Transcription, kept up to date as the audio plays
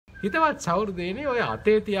හිතවත් සහෘදේනේ ඔය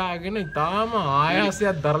අතේ තියාගෙන ඊටාම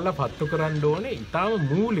ආයාසයක් දරලා පත්තු කරන්න ඕනේ ඊටාම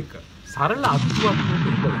මූලික සරල අත්තුවක්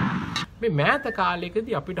තිබුණා. මේ මෑත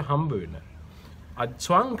කාලයකදී අපිට හම්බ වෙන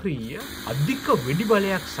ස්වංක්‍රීය අධික වෙඩි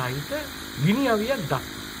බලයක් සහිත ගිනි අවියක්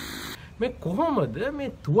දක්වනවා. මේ කොහොමද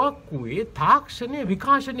මේ තුවක්කුවේ තාක්ෂණය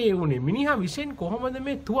විකාශනය වුණේ? මිනිහා විසින් කොහොමද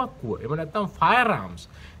මේ තුවක්කුව එහෙම නැත්නම් ෆයර්ආම්ස්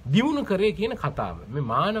දියුණු කරේ කියන කතාව මේ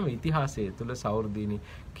මානව ඉතිහාසය තුළ සෞර්දීනි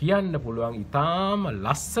කියන්න පුළුවන් ඉතාම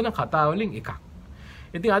ලස්සන කතා වලින් එකක්.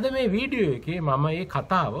 ඉතින් අද මේ වීඩියෝ එකේ මම මේ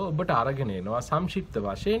කතාව ඔබට අරගෙන එනවා සංක්ෂිප්ත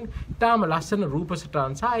වශයෙන් ඉතාම ලස්සන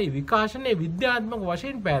රූපසටහන් සහ විකාශනයේ විද්‍යාත්මක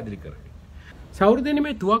වශයෙන් පැහැදිලි කරගෙන. සෞර්දීනි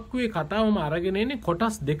මේ තුවක්කුවේ කතාවම අරගෙන එන්නේ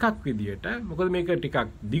කොටස් දෙකක් විදියට. මොකද මේක ටිකක්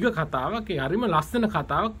දිග කතාවක්. ඒ හරිම ලස්සන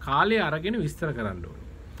කතාවක්. කාලය අරගෙන විස්තර කරන්න ඕනේ.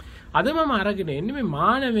 අද මම අරගෙන එන්නේ මේ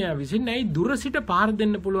මානවයා විසින් ඇයි දුර සිට පාර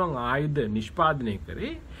දෙන්න පුළුවන් ආයුධ නිෂ්පාදනය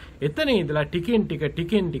කරේ. එතන ඉඳලා ටිකෙන්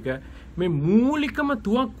ටික මේ මූලිකම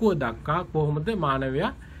තුවක්කුව දක්වා කොහොමද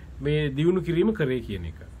මානවයා මේ දියුණු කිරීම කරේ කියන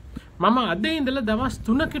එක. මම අද ඉඳලා දවස්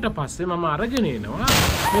 3කට පස්සේ මම අරගෙන එනවා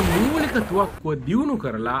මේ මූලික තුවක්කුව දියුණු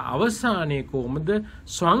කරලා අවසානයේ කොහොමද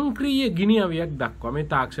ස්වංක්‍රීය ගිනි අවියක් දක්වා මේ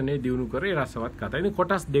තාක්ෂණය දියුණු කරේ රසවත් කතා. ඉතින්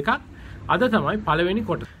කොටස් දෙකක් අද තමයි පළවෙනි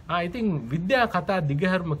කොටස. ඉතින් විද්‍යා කතා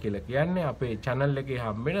දිගහැරම කියලා කියන්නේ අපේ channel එකේ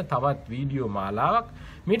හම්බෙන තවත් වීඩියෝ මාලාවක්.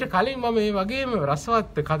 මීට කලින් මම මේ වගේම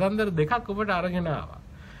රසවත් කතන්දර දෙකක් ඔබට අරගෙන ආවා.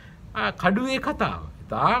 කඩුවේ කතාව.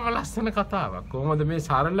 තාම ලස්සන කතාවක්. කොහොමද මේ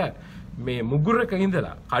සරල මේ මුගුරක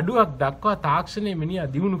ඉඳලා කඩුවක් දක්වා තාක්ෂණයේ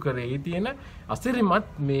මිනිහා දියුණු කරේ තියෙන අසිරිමත්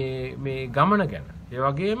මේ ගමන ගැන. ඒ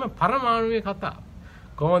වගේම පරමාණුවේ කතාව.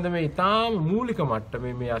 කොහොමද මේ ඊටාම මූලික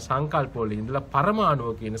මට්ටමේ මේ සංකල්ප වල ඉඳලා පරමාණුව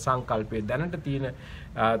කියන සංකල්පයේ දැනට තියෙන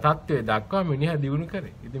තත්ත්වයේ දක්වා මිනිහා දියුණු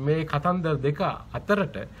කරේ. ඉතින් මේ කතන්දර දෙක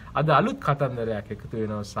අතරට අද අලුත් කතන්දරයක් එකතු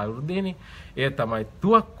වෙනවා සෞර්දේනි. ඒ තමයි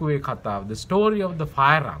තුවක්කුවේ කතාව, The Story of the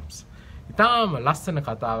Firearms. ඊටාම ලස්සන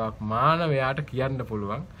කතාවක් මානවයාට කියන්න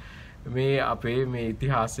පුළුවන් මේ අපේ මේ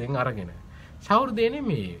ඉතිහාසයෙන් අරගෙන. සෞර්දේනි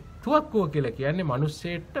මේ තුවක්කුව කියලා කියන්නේ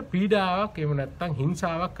මිනිස්සෙට පීඩාවක් එහෙම නැත්නම්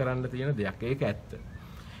හිංසාවක් කරන්න තියෙන දෙයක්. ඒක ඇත්ත.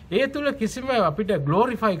 ඒ තුල කිසිම අපිට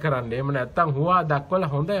ග්ලෝරිෆයි කරන්න එහෙම නැත්නම් හුවා දක්වලා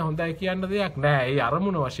හොඳයි කියන දෙයක් නෑ. ඒ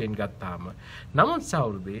අරමුණ වශයෙන් ගත්තාම. නමුත්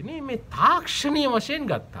සෞර්දේනි මේ තාක්ෂණීය වශයෙන්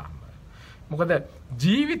ගත්තාම මොකද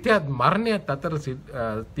ජීවිතයත් මරණයත් අතර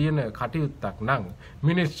තියෙන කටයුත්තක් නම්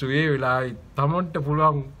මිනිස්සු ඒ වෙලාවේ තමන්ට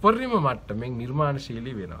පුළුවන් උපරිම මට්ටමින්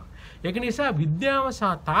නිර්මාණශීලී වෙනවා. ඒක නිසා විද්‍යාව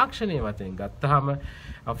සහ තාක්ෂණය වශයෙන් ගත්තාම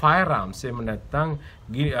ෆයර්ආම්ස් එහෙම නැත්නම්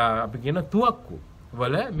අපි කියන තුවක්කු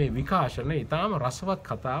වල මේ විකාශන ඊටාම රසවත්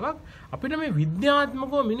කතාවක්. අපිට මේ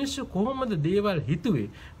විද්‍යාත්මකව මිනිස්සු කොහොමද දේවල් හිතුවේ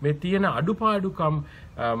මේ තියෙන අඩුපාඩුකම්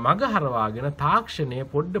මගහරවාගෙන තාක්ෂණය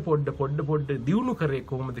පොඩ දියුණු කරේ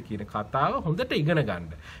කොහොමද කියන කතාව හොඳට ඉගෙන ගන්න.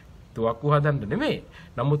 තුවක්කු හදන්න නෙමෙයි.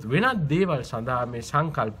 නමුත් වෙනත් දේවල් සඳහා මේ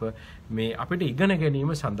සංකල්ප මේ අපිට ඉගෙන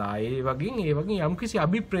ගැනීම සඳහා ඒ වගේ යම්කිසි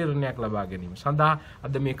අභිප්‍රේරණයක් ලබා ගැනීම සඳහා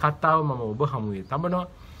අද මේ කතාව මම ඔබ හමුවේ තබනවා.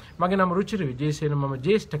 මගේ නම රුචිර විජේසේන. මම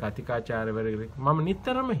ජ්‍යෙෂ්ඨ කතිකාචාර්යවරයෙක්. මම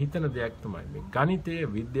නිතරම හිතන දෙයක් තමයි මේ ගණිතය,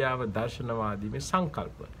 විද්‍යාව, දර්ශනවාදී මේ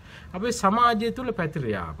සංකල්ප අපේ සමාජය තුළ පැතිර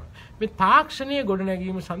යාම මේ තාක්ෂණය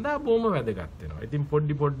ගොඩනැගීම සඳහා බොහොම වැදගත් වෙනවා. ඉතින්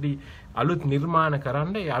පොඩි අලුත් නිර්මාණ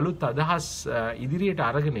කරන්න, ඒ අලුත් අදහස් ඉදිරියට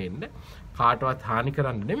අරගෙන එන්න කාටවත් හානි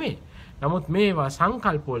කරන්න නෙමෙයි. නමුත් මේවා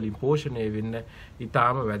සංකල්ප වලින් පෝෂණය වෙන්න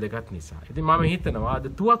ඊටාම වැදගත් නිසා. ඉතින් මම හිතනවා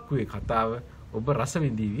අද තුවක්කුවේ කතාව ඔබ රස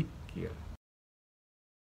විඳීවි කියලා.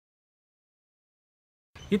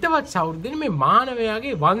 හිතවත් සෞර්දේනි මේ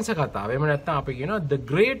මානවයාගේ වංශ කතාව එහෙම නැත්නම් අපි කියනවා the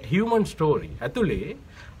great human story ඇතුලේ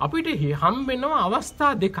අපිට හම්බෙනවා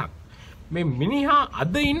අවස්ථා දෙකක්. මේ මිනිහා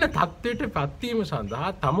අද ඉන්න තත්ත්වයට පත්වීම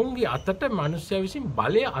සඳහා තමුන්ගේ අතට මිනිස්යා විසින්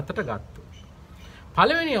බලය අතට ගත්තා.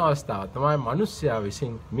 පළවෙනි අවස්ථාව තමයි මිනිස්යා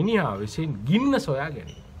විසින් මිනිහා විසින් ගින්න සොයා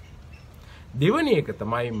ගැනීම. දෙවෙනි එක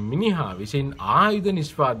තමයි මිනිහා විසින් ආයුධ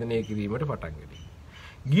නිෂ්පාදනය කිරීමට පටන් ගැනීම.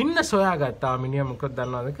 ගින්න සොයාගත්තා මිනිහා මොකද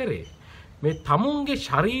දන්නවද කරේ? මේ තමුන්ගේ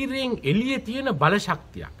ශරීරයෙන් එළියේ තියෙන බල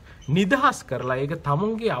ශක්තියක් නිදහස් කරලා ඒක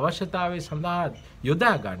තමුන්ගේ අවශ්‍යතාවය සඳහා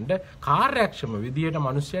යොදා ගන්න කාර්යක්ෂම විදියට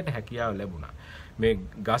මිනිස්සයාට හැකියාව ලැබුණා. මේ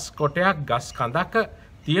ගස් කොටයක් ගස් කඳක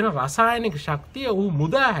තියෙන රසායනික ශක්තිය ඌ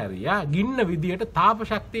මුදා හැරියා ගින්න විදියට තාප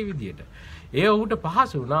ශක්තිය විදියට. ඒ ඌට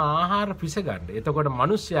පහසු වුණා ආහාර පිස ගන්න. එතකොට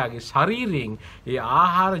මිනිස්සයාගේ ශරීරයෙන් ඒ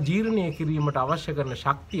ආහාර ජීර්ණය කිරීමට අවශ්‍ය කරන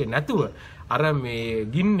ශක්තිය නැතුව අර මේ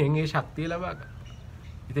ගින්නෙන් ඒ ශක්තිය ලබා ගන්න.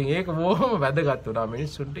 ඉතින් ඒක බොහොම වැදගත් වුණා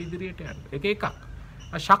මිනිස්සුන්ට ඉදිරියට යන්න. ඒක එකක්.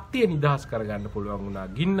 ශක්තිය නිදහස් කරගන්න පුළුවන් වුණා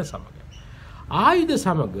ගින්න සමග. ආයුධ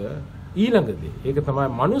සමග ඊළඟ දේ. ඒක තමයි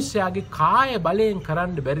මිනිස්යාගේ කාය බලයෙන්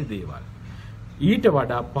කරන්න බැරි දේවල්. ඊට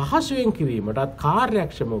වඩා පහසුවෙන් කිරීමටත්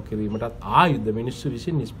කාර්යක්ෂමව කිරීමටත් ආයුධ මිනිස්සු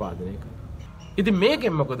විසින් නිෂ්පාදනය කරනවා. ඉතින්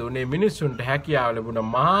මේකෙන් මොකද උනේ මිනිස්සුන්ට හැකියාව ලැබුණා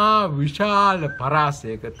මහා විශාල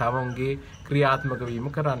පරාසයක තමන්ගේ ක්‍රියාත්මක වීම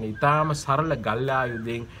කරන්න. ඊටාම සරල ගල්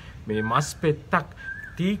ආයුධයෙන් මේ මස් පෙත්තක්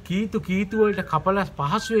කීතු වලට කපලා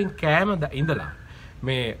පහසුවෙන් කෑම ඉඳලා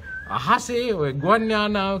මේ අහසේ ඔය ගුවන්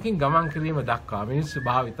යානාවකින් ගමන් කිරීම දක්වා මිනිස්සු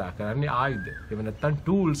භාවිතා කරන්නේ ආයුධ. එහෙම නැත්නම්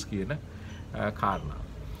ටූල්ස් කියන කාරණා.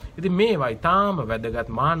 ඉතින් මේවා ඊටාම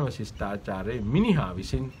වැදගත් මානව ශිෂ්ටාචාරයේ මිනිහා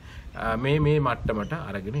විසින් මේ මට්ටමට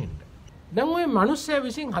අරගෙන එන්න. දැන් ඔය මිනිස්සයා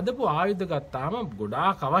විසින් හදපු ආයුධ ගත්තාම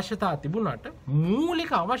ගොඩාක් අවශ්‍යතා තිබුණාට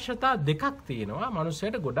මූලික අවශ්‍යතා දෙකක් තියෙනවා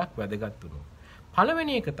මිනිස්සයාට ගොඩක් වැදගත් වුණා.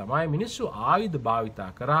 පළවෙනි එක තමයි මිනිස්සු ආයුධ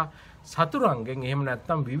භාවිතා කරා සතුරන්ගෙන් එහෙම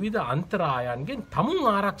නැත්නම් විවිධ අන්තරායන්ගෙන් තමුන්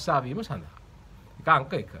ආරක්ෂා වීම සඳහා. ඒක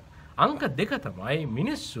අංක 1. අංක 2 තමයි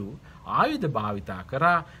මිනිස්සු ආයුධ භාවිතා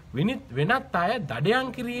කරා වෙනත් අය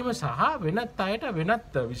දඩයන් කිරීම සහ වෙනත් අයට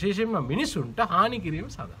වෙනත් විශේෂයෙන්ම මිනිසුන්ට හානි කිරීම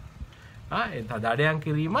සඳහා. ඒ දඩයන්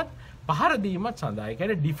කිරීමත් පහර දීමත් සඳහා. ඒ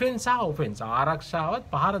කියන්නේ ඩිෆෙන්ස් සහ ඔෆෙන්ස් ආරක්ෂාවත්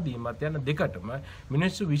පහර දීමත් යන දෙකටම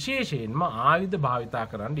මිනිස්සු විශේෂයෙන්ම ආයුධ භාවිතා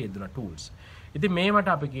කරන්න යෙදුන ටූල්ස්. ඉතින් මේවට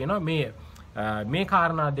අපි කියනවා මේ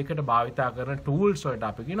කාරණා දෙකට භාවිතා කරන ටූල්ස් වලට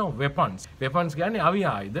අපි කියනවා වෙපන්ස්. වෙපන්ස් කියන්නේ අවි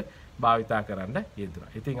ආයුධ භාවිතා කරන්න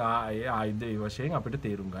යෙදුනා. ඉතින් ආයුධ වශයෙන් අපිට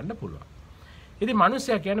තේරුම් ගන්න පුළුවන්. ඉතින්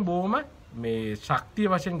මිනිස්සයා කියන්නේ බොහොම මේ ශක්තිය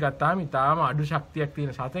වශයෙන් ගත්තාම ඉතාලම අඩු ශක්තියක්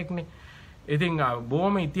තියෙන සතෙක්නේ. ඉතින්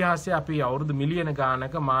බොහොම ඉතිහාසයේ අපි අවුරුදු මිලියන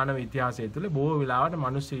ගානක මානව ඉතිහාසය තුළ බොහෝ වෙලාවට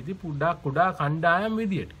මිනිස්සු ඉති කුඩා කණ්ඩායම්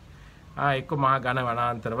විදියට එක්ක මහා ඝන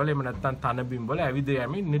වනාන්තරවල එහෙම නැත්නම් තනබිම් වල ඇවිද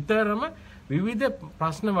යමින් නිතරම විවිධ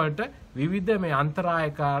ප්‍රශ්න වලට විවිධ මේ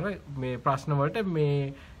අන්තරායකාර මේ ප්‍රශ්න වලට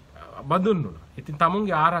මේ බඳුන් වුණා. ඉතින්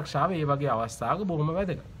තමුන්ගේ ආරක්ෂාව ඒ වගේ අවස්ථාවක බොහොම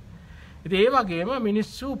වැදගත්. ඉතින් ඒ වගේම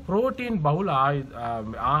මිනිස්සු ප්‍රෝටීන් බහුල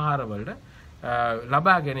ආහාර වලට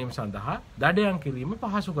ලබා ගැනීම සඳහා දඩයන් කිරීම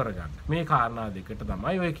පහසු කරගන්න. මේ කාරණා දෙකට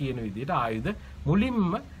තමයි ඔය කියන විදිහට ආයුධ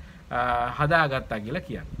මුලින්ම හදාගත්තා කියලා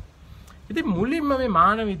කියන්නේ. ඉතින් මුලින්ම මේ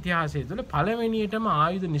මානව ඉතිහාසය තුළ පළවෙනියටම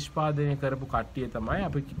ආයුධ නිෂ්පාදනය කරපු කට්ටිය තමයි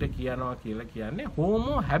අපිට කියනවා කියලා කියන්නේ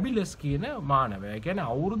හෝමෝ හැබිලස් කියන මානවයා. ඒ කියන්නේ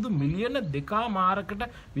අවුරුදු මිලියන 2.5කට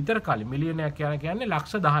විතර කලින් මිලියනයක් කියන්නේ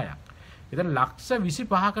ලක්ෂ 10ක්. විතර ලක්ෂ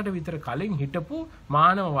 25කට විතර කලින් හිටපු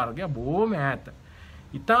මානව වර්ගය බොහොම ඈත.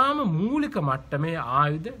 ඊටාම මූලික මට්ටමේ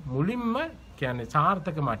ආයුධ මුලින්ම කියන්නේ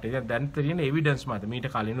සාර්ථක මට්ටමේ දැන් තියෙන එවිඩන්ස් මත මීට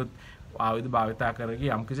කලිනුත් ආයුධ භාවිතා කරගෙන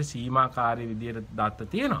යම්කිසි සීමාකාරී විදියට දත්ත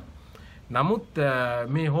තියෙනවා. නමුත්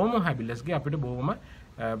මේ හෝමෝ හැබිලස්ගේ අපිට බොහොම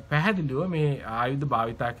පැහැදිලිව මේ ආයුධ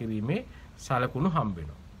භාවිතා කිරීමේ සලකුණු හම්බ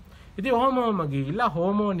වෙනවා. ඉතින් හෝමෝම ගිහිල්ලා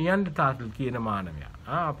හෝමෝ නියන්ඩර්තාල් කියන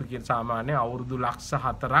මානවයා අපි කියන සාමාන්‍ය අවුරුදු ලක්ෂ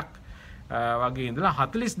 4ක් වගේ ඉඳලා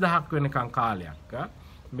 40000ක් වෙනකන් කාලයක්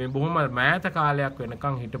මේ බොහොම මෑත කාලයක්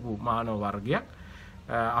වෙනකන් හිටපු මානව වර්ගයක්.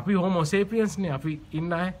 අපි හෝමෝ සේපියන්ස් නේ අපි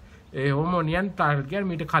ඉන්න ඒ හෝමෝ නියන්ඩර්තාල්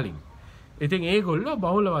කියන්නේ මීට කලින්. ඉතින් ඒගොල්ලෝ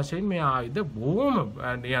බහුල වශයෙන් මේ ආයුධ බොහොම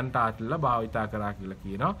නියන්තාටලා භාවිතා කරා කියලා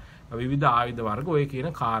කියනවා. විවිධ ආයුධ වර්ග ඔය කියන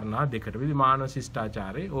කාරණා දෙකට. විවිධ මානව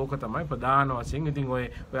ශිෂ්ටාචාරයේ ඕක තමයි ප්‍රධාන වශයෙන්. ඉතින් ඔය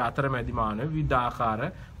අතරමැදි මානව විවිධ ආකාර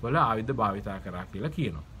වල ආයුධ භාවිතා කරා කියලා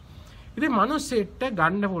කියනවා. ඉතින් මිනිස්සෙට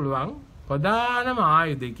ගන්න පුළුවන් ප්‍රධානම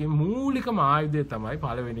ආයුධයකින් මූලිකම ආයුධය තමයි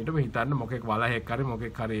පළවෙනියටම හිතන්න මොකෙක් වලහෙක් හරි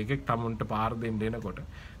මොකෙක් හරි එකෙක් තමුන්ට පාර දෙන්න එනකොට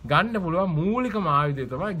ගන්න පුළුවන් මූලිකම ආයුධය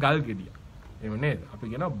තමයි ගල් ගෙඩිය. එහෙම නේද? අපි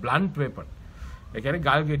කියනවා බ්ලන්ට් වෙපන්. ඒ කියන්නේ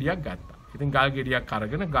ගල් ගෙඩියක් ගත්තා. ඉතින් ගල් ගෙඩියක්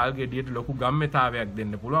අරගෙන ගල් ගෙඩියට ලොකු ගම්මෙතාවයක්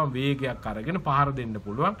දෙන්න පුළුවන්, වේගයක් අරගෙන පහර දෙන්න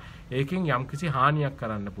පුළුවන්. ඒකෙන් යම්කිසි හානියක්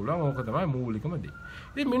කරන්න පුළුවන්. ඕක තමයි මූලිකම දේ.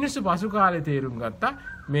 ඉතින් මිනිස්සු පසු කාලේ තේරුම් ගත්තා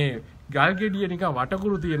මේ ගල් ගෙඩිය නිකන්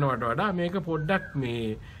වටකුරු තියනවට වඩා මේක පොඩ්ඩක් මේ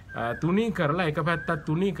තුනී කරලා එක පැත්තක්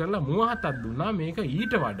තුනී කරලා මුවහතක් දුන්නා. මේක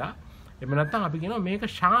ඊට වඩා එහෙම නැත්නම් අපි කියනවා මේක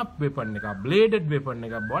ෂාප් වෙපන් එකක්, බ්ලේඩඩ් වෙපන්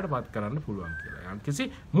එකක් බවට පත් කරන්න පුළුවන් කියලා.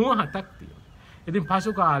 යම්කිසි මුවහතක් තියෙනවා. ඉතින්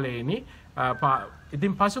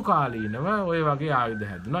පසු කාලීනව ඔය වගේ ආයුධ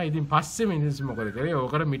හැදුනා. ඉතින් පස්සේ මිනිස්සු මොකද කරේ?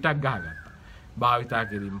 ඕකට මිටක් ගහගත්තා. භාවිතා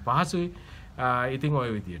කිරීම පහසුයි. ඉතින් ඔය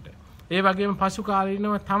විදියට. ඒ වගේම පසු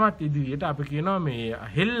කාලීනව තමත් ඉදිරියට අපි කියනවා මේ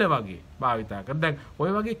හෙල්ල වගේ භාවිතා කර. දැන් ඔය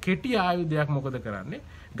වගේ කෙටි ආයුධයක් මොකද කරන්නේ?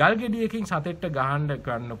 ගල් ගෙඩියකින් සතෙක්ට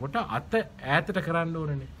ගන්නකොට අත ඈතට කරන්න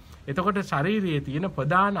ඕනනේ. එතකොට ශරීරයේ තියෙන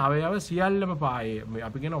ප්‍රධාන අවයව සියල්ලම පායේ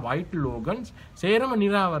අපි කියන වයිට් ලෝගන්ස් සේරම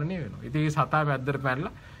නිරාවරණය වෙනවා. ඉතින් ඒ සතා මැද්දට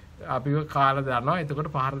පැනලා අපිව කාලා දානවා. එතකොට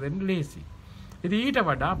පහර දෙන්න ලේසි. ඉතින් ඊට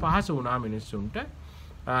වඩා පහසු වුණා මිනිස්සුන්ට.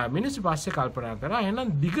 මිනිස්සු පස්සේ කල්පනා කරා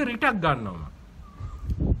එහෙනම් දිග රිටක් ගන්නවා.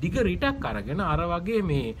 දිග රිටක් අරගෙන අර වගේ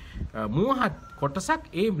මේ මූහත් කොටසක්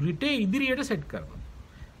ඒ රිටේ ඉදිරියට සෙට් කරනවා.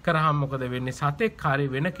 කරාම මොකද වෙන්නේ? සතෙක් හරි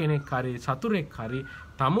වෙන කෙනෙක් හරි සතුරෙක් හරි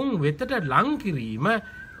තමුන් වෙතට ලං කිරීම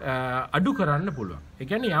අඩු කරන්න පුළුවන්. ඒ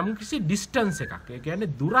කියන්නේ යම්කිසි ඩිස්ටන්ස් එකක්. ඒ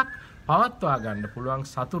කියන්නේ දුරක් පවත්වා ගන්න පුළුවන්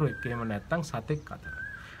සතුරෙක් එහෙම නැත්නම් සතෙක් අතර.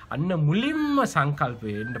 අන්න මුලින්ම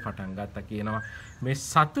සංකල්පය එන්න පටන් ගත්තා කියනවා මේ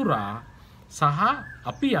සතුරා සහ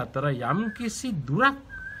අපි අතර යම්කිසි දුරක්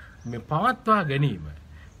මේ පවත්වා ගැනීම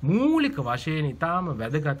මූලික වශයෙන් ඊටාම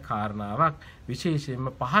වැදගත් කාරණාවක්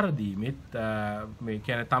විශේෂයෙන්ම පහර දීමෙත් මේ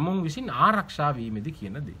කියන්නේ තමුන් විසින් ආරක්ෂා වීමේදී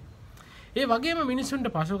කියන දේ. ඒ වගේම මිනිසුන්ට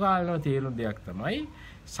පසුකාලීනව තේරුම් දෙයක් තමයි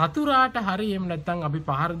සතුරාට හරි එහෙම නැත්නම් අපි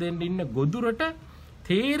පහර දෙන්න ඉන්න ගොදුරට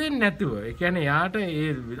තේරෙන්නේ නැතුව ඒ කියන්නේ යාට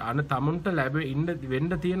ඒ තමුන්ට වෙන්න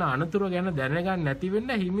තියෙන අනතුරු ගැන දැනගන්න නැති වෙන්න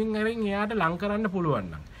හිමින් අරින් එයාට ලං කරන්න පුළුවන්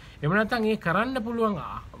නම් එහෙම නැත්නම් ඒ කරන්න පුළුවන්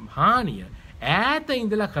හානිය ඈත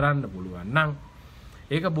ඉඳලා කරන්න පුළුවන් නම්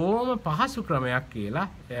ඒක බොහොම පහසු ක්‍රමයක් කියලා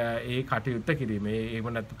ඒ කටයුත්ත කිරීමේ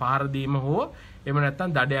එහෙම නැත්නම් පහර දීම හෝ එහෙම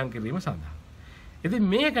නැත්නම් දඩයන් කිරීම සඳහා. ඉතින්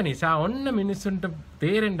මේක නිසා ඔන්න මිනිස්සුන්ට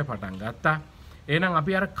තේරෙන්න පටන් ගත්තා. එහෙනම්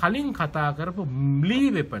අපි අර කලින් කතා කරපු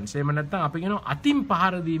melee weapons එහෙම නැත්නම් අපි කියනවා අතින්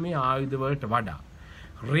පහර දීමේ ආයුධ වලට වඩා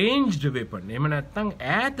ranged weapon එහෙම නැත්නම්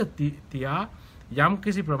ඈත තියා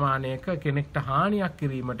යම්කිසි ප්‍රමාණයක කෙනෙක්ට හානියක්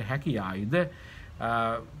කිරීමට හැකි ආයුධ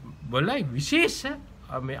වලයි විශේෂ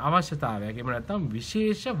මේ අවශ්‍යතාවයක් එහෙම නැත්නම්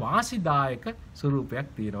විශේෂ වාසිදායක ස්වරූපයක්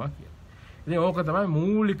තියෙනවා කියලා. ඉතින් ඕක තමයි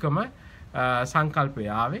මූලිකම සංකල්පය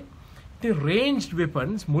ආවේ. ඉතින් ranged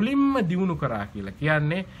weapons මුලින්ම දිනු කරා කියලා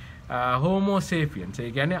කියන්නේ Homo sapiens.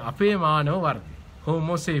 ඒ කියන්නේ අපේ මානව වර්ගය.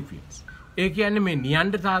 Homo sapiens. ඒ කියන්නේ මේ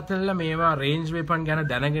නියන්ඩර්තාල්ලා මේවා රේන්ජ් වෙපන් ගැන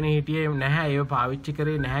දැනගෙන හිටියේ නැහැ ඒව පාවිච්චි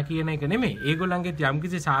කරේ නැහැ කියන එක නෙමෙයි. ඒගොල්ලන්ගේ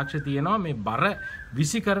යම්කිසි සාක්ෂි තියෙනවා මේ බර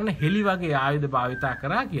විසි කරන හෙලි වගේ ආයුධ භාවිතා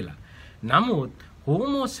කරා කියලා. නමුත්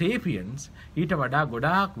Homo sapiens ඊට වඩා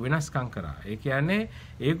ගොඩාක් වෙනස්කම් කරා. ඒ කියන්නේ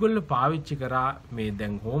ඒගොල්ලෝ පාවිච්චි කරා මේ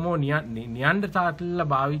දැන් Homo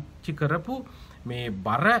නියන්ඩර්තාල්ලා පාවිච්චි කරපු මේ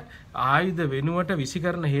බර ආයුධ වෙනුවට විසි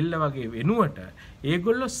කරන හෙල්ල වගේ වෙනුවට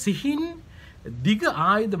ඒගොල්ලෝ සිහින් දිග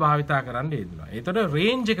ආයුධ භාවිතා කරන්න යෙදුණා. ඒතකොට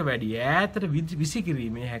රේන්ජ් එක වැඩි. ඈතට විසි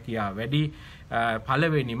කිරීමේ හැකියාව වැඩි.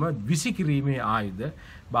 පළවෙනිම විසි කිරීමේ ආයුධ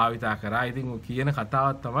භාවිතා කරා. ඉතින් කියන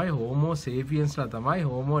කතාවක් තමයි Homo sapiensලා තමයි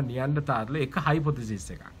Homo neanderthaler එක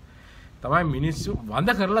හයිපොතසිස් එකක්. තමයි මිනිස්සු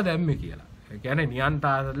වඳ කරලා දැම්මේ කියලා. ඒ කියන්නේ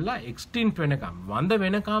neanderthalerලා එක්ස්ටින්ක්ට් වෙනකම් වඳ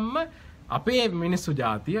වෙනකම්ම අපේ මිනිස්සු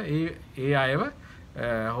ජාතිය ඒ අයව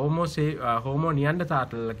Homo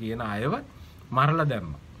neanderthaler කියන අයව මරලා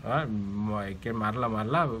දැම්මා. ඒක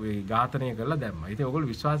මරලා ඝාතනය කරලා දැම්මා. ඉතින්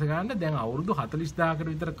ඔයගොල්ලෝ විශ්වාස කරන්න දැන් අවුරුදු 40000කට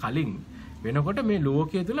විතර කලින් වෙනකොට මේ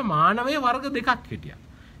ලෝකයේ තුල මානවය වර්ග දෙකක් හිටියා.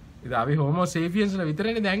 ඉතින් අපි Homo sapiensලා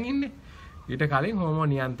විතරනේ දැන් ඉන්නේ. ඊට කලින් Homo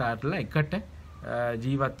neanderthaler එකට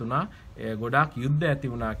ජීවත් වුණා. ගොඩාක් යුද්ධ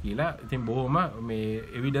ඇති වුණා කියලා. ඉතින් බොහොම මේ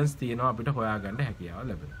එවිඩන්ස් තියෙනවා අපිට හොයාගන්න හැකියාව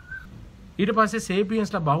ලැබෙනවා. ඊට පස්සේ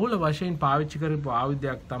sapiensලා බහුල වශයෙන් පාවිච්චි කරපු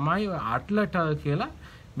ආයුධයක් තමයි අටලටල කියලා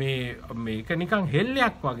මේක නිකන්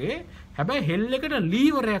හෙල්ලයක් වගේ. හැබැයි හෙල්ලයකට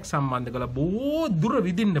ලීවරයක් සම්බන්ධ කරලා බොහෝ දුර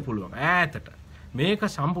විදින්න පුළුවන් ඈතට. මේක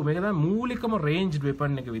මේක තමයි මූලිකම ranged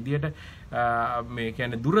weapon එක විදියට මේ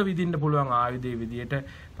කියන්නේ දුර විදින්න පුළුවන් ආයුධයේ විදියට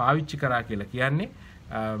පාවිච්චි කරා කියලා කියන්නේ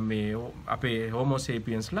මේ අපේ Homo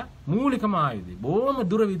sapiensලා මූලිකම ආයුධය. බොහොම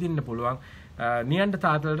දුර විදින්න පුළුවන්.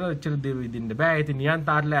 නියන්ඩර්තාලට එච්චර දුර විදින්න බෑ. ඉතින්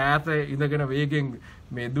නියන්ඩර්තාලලා ඈත ඉඳගෙන වේගෙන්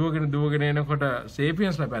මේ දුවගෙන එනකොට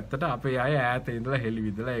sapiensලා පැත්තට අපේ අය ඈත ඉඳලා හෙලි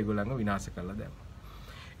විදලා ඒගොල්ලන්ව විනාශ කරලා දැම්මා.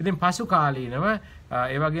 ඉතින් පසු කාලීනව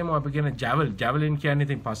ඒ වගේම අපි කියන javelin කියන්නේ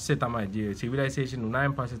ඉතින් පස්සේ තමයි civilization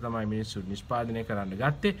උනායන් පස්සේ තමයි මිනිස්සු නිෂ්පාදනය කරන්න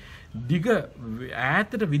ගත්තේ. දිග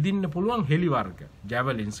ඈතට විදින්න පුළුවන් හෙලි වර්ග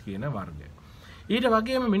javelins කියන වර්ගය. ඊට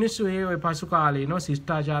වගේම මිනිස්සු ඒ පසු කාලීනව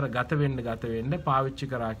ශිෂ්ටාචාර ගත වෙන්න පාවිච්චි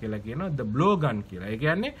කරා කියලා කියනවා the blow gun කියලා. ඒ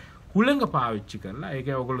කියන්නේ හුළඟ පාවිච්චි කරලා. ඒක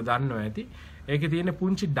ඔයගොල්ලෝ දන්නවා ඇති. ඒකේ තියෙන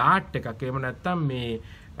පුංචි ඩාට් එකක්. එහෙම නැත්නම් මේ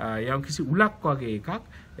යම්කිසි උලක් වගේ එකක්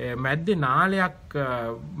මැද්දේ නාලයක්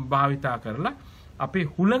භාවිතා කරලා අපේ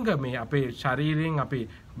හුළඟ මේ අපේ ශරීරයෙන් අපි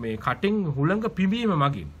මේ කටින් හුළඟ පිඹීම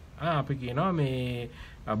මගින් අපි කියනවා මේ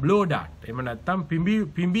blow dart. එහෙම නැත්නම්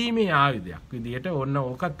පිඹීමේ ආයුධයක් විදියට ඔන්න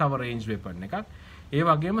ඕකත් තව range weapon එකක්. ඒ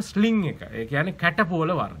වගේම sling එක. ඒ කියන්නේ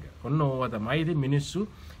කැටපෝල වර්ග. ඔන්න ඕවා තමයි ඉතින් මිනිස්සු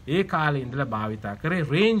ඒ කාලේ ඉඳලා භාවිතා කරේ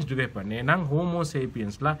ranged weapon. එනං Homo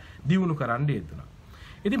sapiensලා දිනු කරන්න යෙදුණා.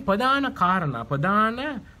 ඉතින් ප්‍රධාන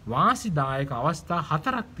වාසිදායක අවස්ථා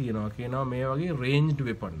 4ක් තියෙනවා කියනවා මේ වගේ ranged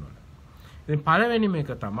weapon වල. ඉතින් පළවෙනිම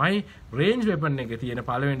එක තමයි range weapon එකේ තියෙන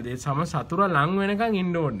පළවෙනි දේ සතුර ලං වෙනකන්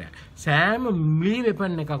ඉන්න ඕනේ නැහැ. සෑම melee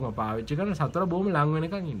weapon එකක්ම පාවිච්චි කරන සතුර බොහොම ලං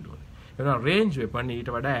වෙනකන් ඉන්න ඕනේ. ඒනවා range weapon ඊට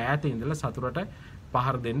වඩා ඈත ඉඳලා සතුරට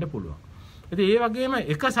පහර දෙන්න පුළුවන්. ඉතින් ඒ වගේම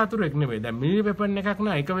එක සතුරෙක් නෙමෙයි. දැන් melee weapon එකක්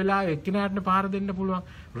නා එක වෙලාවෙ එක්කිනාට පහර දෙන්න පුළුවන්.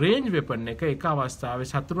 range weapon එක එක අවස්ථාවේ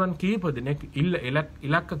සතුරන් කීප දෙනෙක්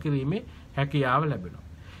ඉලක්ක කිරීමේ හැකියාව ලැබෙනවා.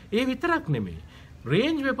 ඒ විතරක් නෙමෙයි.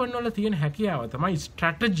 range weapon වල තියෙන හැකියාව තමයි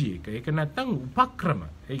strategy එක. ඒක නැත්තම් උපක්‍රම.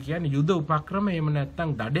 ඒ කියන්නේ යුද උපක්‍රම එහෙම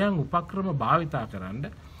නැත්තම් දඩයන් උපක්‍රම භාවිතා කරන්න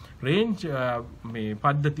රේන්ජ් මේ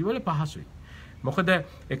පද්ධතිවල පහසුයි. මොකද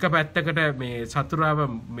එක පැත්තකට මේ සතුරාව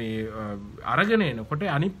මේ අරගෙන එනකොට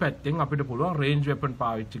අනිත් පැත්තෙන් අපිට පුළුවන් රේන්ජ් වෙපන්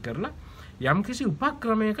පාවිච්චි කරලා යම්කිසි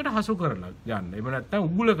උපක්‍රමයකට හසු කරලා ගන්න. එහෙම නැත්නම්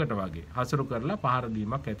උගුලකට වගේ හසුරු කරලා පහර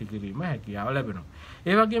දීමක් ඇති කිරීම හැකියාව ලැබෙනවා.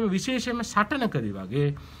 ඒ වගේම විශේෂයෙන්ම සටනකදී වගේ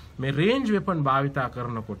මේ රේන්ජ් වෙපන් භාවිතා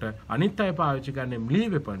කරනකොට අනිත් අය පාවිච්චි කරන්නේ මිලි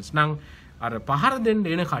වෙපන්ස් නම් අර පහර දෙන්න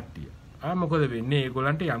එන කට්ටිය. මොකද වෙන්නේ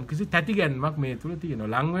ඒගොල්ලන්ට යම්කිසි තැති ගැන්මක් මේ තුල තියෙනවා.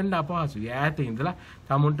 ලං වෙන්න අපහසුයි. ඈත ඉඳලා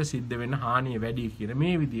තමුන්ට සිද්ධ වෙන්න හානිය වැඩි කියන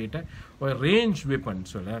මේ විදිහට ඔය රේන්ජ්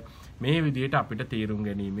වෙපන්ස් වල මේ විදිහට අපිට තීරුම්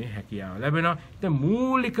ගැනීමේ හැකියාව ලැබෙනවා. ඉතින්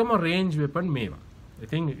මූලිකම රේන්ජ් වෙපන් මේවා.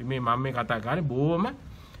 ඉතින් මේ මම මේ කතා කරන්නේ බොහොම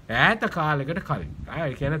ඈත කාලයකට කලින්.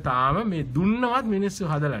 ඒ කියන්නේ තාම මේ දුන්නවත් මිනිස්සු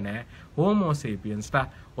හදලා නැහැ. හෝමෝ සේපියන්ස්ලා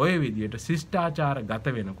ඔය විදිහට ශිෂ්ටාචාර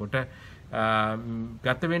ගත වෙනකොට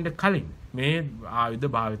ගත වෙන්න කලින් මේ ආයුධ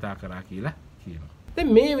භාවිතා කරා කියලා කියනවා.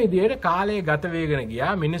 දැන් මේ විදිහට කාලය ගත වෙගෙන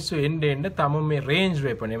ගියා. මිනිස්සු එන්න තම මේ රේන්ජ්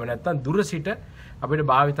වෙපන් එහෙම නැත්නම් දුර සිට අපිට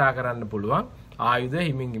භාවිතා කරන්න පුළුවන් ආයුධ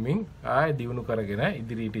හිමින් දියුණු කරගෙන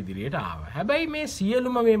ඉදිරියට ආවා. හැබැයි මේ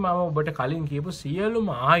සියලුම මේ මම ඔබට කලින් කියපු සියලුම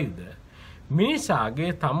ආයුධ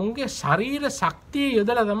මිනිසාගේ තමුන්ගේ ශරීර ශක්තිය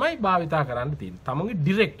යොදලා තමයි භාවිතා කරන්න තියෙන්නේ. තමුන්ගේ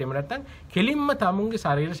ඩිරෙක්ට් එහෙම නැත්නම් කෙලින්ම තමුන්ගේ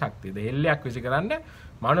ශරීර ශක්තියද හෙල්ලයක් විසි කරන්න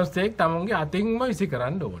මනුස්සයෙක් තමුන්ගේ අතින්ම විසි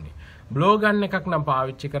කරන්න ඕනේ. බ්ලෝ ගන් එකක් නම්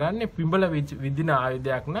පාවිච්චි කරන්නේ පිඹල විදින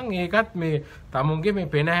ආයුධයක් නම් ඒකත් මේ තමුන්ගේ මේ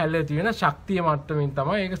පෙන හැල්ලේ තියෙන ශක්තිය මට්ටමින්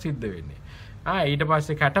තමයි ඒක සිද්ධ වෙන්නේ. ඊට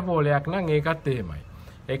පස්සේ කැටපෝලයක් නම් ඒකත් එහෙමයි.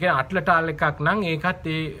 ඒ කියන්නේ අටලටල් එකක් නම් ඒකත්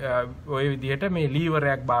ওই විදිහට මේ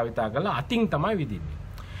ලීවරයක් භාවිතා කරලා අතින් තමයි විදින්නේ.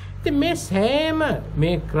 ඉතින් මේ සෑම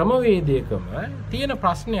මේ ක්‍රමවේදයකම තියෙන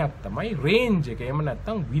ප්‍රශ්නයක් තමයි රේන්ජ් එක. එහෙම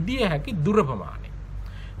නැත්නම් විදිය හැකි දුර ප්‍රමාණය.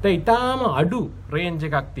 දැන් ඊටාම අඩු රේන්ජ්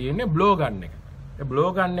එකක් තියෙන්නේ බ්ලෝ ගන් එක. ඒ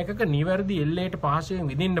බ්ලෝ ගන් එකක නිවැරදි එල්ලේට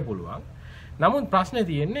පහසුවෙන් විදින්න පුළුවන්. නමුත් ප්‍රශ්නේ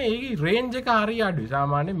තියෙන්නේ ඒකේ රේන්ජ් එක හරිය අඩුයි.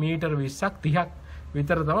 සාමාන්‍ය මීටර් 20ක් 30ක්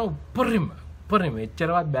විතර තමයි උඩරිම.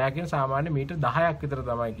 එච්චරවත් බෑ කියන සාමාන්‍ය මීටර් 10ක් විතර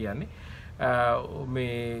තමයි කියන්නේ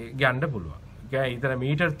මේ ගන්න පුළුවන්. ඉතන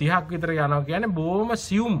මීටර් 30ක් විතර යනවා කියන්නේ බොහොම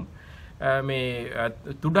සියුම් මේ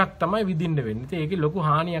තුඩක් තමයි විදින්න වෙන්නේ. ඉතින් ඒකේ ලොකු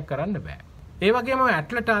හානියක් කරන්න බෑ. ඒ වගේම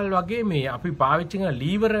ඇට්ලටල් වගේ මේ අපි පාවිච්චි කරන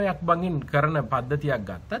ලීවරයක් බංගින් කරන පද්ධතියක්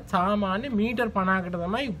ගත්තත් සාමාන්‍ය මීටර් 50කට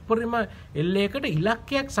තමයි උඩරිම එල්ලේකට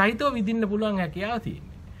ඉලක්කයක් සහිතව විදින්න පුළුවන් හැකියාව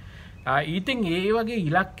තියෙන්නේ. ඉතින් ඒ වගේ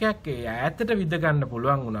ඉලක්කයක් ඈතට විද ගන්න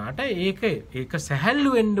පුළුවන් වුණාට ඒක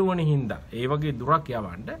සැහැල්ලු වෙන්න ඕනේ හින්දා ඒ වගේ දුරක්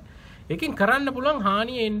යවන්න ඒකෙන් කරන්න පුළුවන්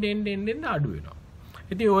හානිය එන්න අඩු වෙනවා.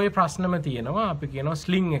 ඉතින් ওই ප්‍රශ්නම තියෙනවා. අපි කියනවා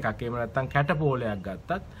ස්ලින් එකක් එහෙම නැත්නම් කැටපෝලයක්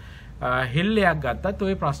ගත්තත් හෙල්ලයක් ගත්තත්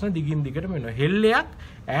ওই ප්‍රශ්න දිගින් දිගටම එනවා. හෙල්ලයක්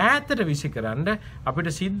ඈතට විසිකරන්න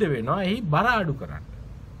අපිට සිද්ධ වෙනවා එහි බර අඩු කරන්න.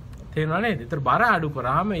 තේරෙනව නේද? ඒතර බර අඩු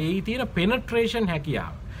කරාම එහි තියෙන පෙනට්‍රේෂන්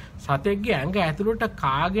හැකියාව සතෙක්ගේ ඇඟ ඇතුළට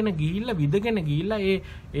කාගෙන ගිහිල්ලා විදගෙන ගිහිල්ලා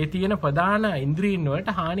ඒ තියෙන ප්‍රධාන ඉන්ද්‍රියන්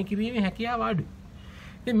වලට හානි කිරීමේ හැකියාව අඩුයි.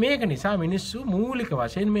 ඉතින් මේක නිසා මිනිස්සු මූලික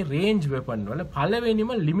වශයෙන් මේ රේන්ජ් වෙපන් වල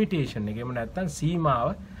පළවෙනිම ලිමිටේෂන් එක එහෙම නැත්නම් සීමාව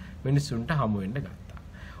මිනිස්සුන්ට හමු වෙන්න ගත්තා.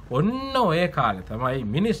 ඔන්න ඔය කාලේ තමයි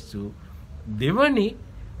මිනිස්සු දෙවනි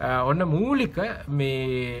ඔන්න මූලික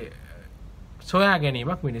මේ සොයා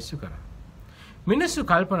ගැනීමක් මිනිස්සු කරා. මිනිස්සු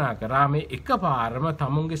කල්පනා කරා මේ එකපාරම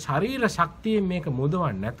තමුන්ගේ ශරීර ශක්තියෙන් මේක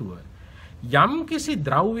මුදවන්න නැතුව යම් කිසි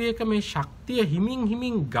ද්‍රව්‍යයක මේ ශක්තිය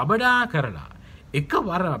හිමින් ගබඩා කරලා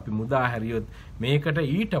එකවර අපි මුදා හැරියොත් මේකට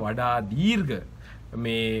ඊට වඩා දීර්ඝ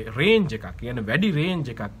මේ රේන්ජ් එකක් කියන්නේ වැඩි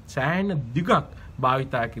රේන්ජ් එකක් සෑහෙන දිගක්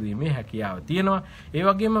භාවිතා කිරීමේ හැකියාව තියෙනවා. ඒ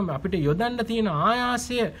වගේම අපිට යොදන්න තියෙන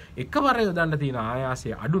ආයාසය එකවර යොදන්න තියෙන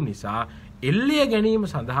ආයාසය අඩු නිසා එල්ලිය ගැනීම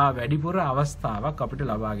සඳහා වැඩිපුර අවස්ථාවක් අපිට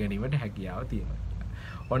ලබා ගැනීමට හැකියාව තියෙනවා.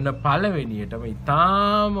 ඔන්න පළවෙනියටම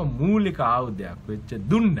ඊටාම මූලික ආයුධයක් වෙච්ච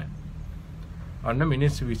දුන්න. ඔන්න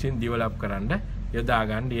මිනිස්සු විසින් ඩෙවලොප් කරන්න යොදා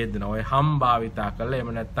ගන්න යෙදෙන ඔය හම් භාවිතා කරලා එහෙම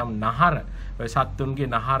නැත්නම් නහර ඔය සත්තුන්ගේ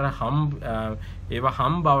නහර ඒවා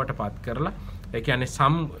හම් බවට පත් කරලා ඒ කියන්නේ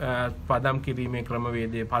පදම් කිරීමේ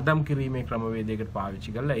ක්‍රමවේදයකට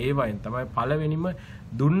පාවිච්චි කරලා ඒවයින් තමයි පළවෙනිම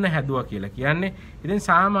දුන්න හැදුවා කියලා කියන්නේ. ඉතින්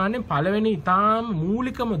සාමාන්‍යයෙන් පළවෙනි ඊටාම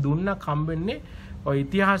මූලිකම දුන්නක් හම්බෙන්නේ ඔය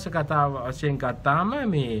ඉතිහාස කතාව වශයෙන් ගත්තාම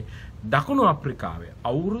මේ දකුණු අප්‍රිකාවේ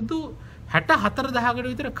අවුරුදු 64000කට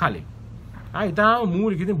විතර කලින්. ඊටාම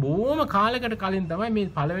මූලික ඉතින් බොහොම කාලයකට කලින් තමයි මේ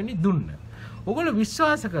පළවෙනි දුන්න. ඔයගොල්ලෝ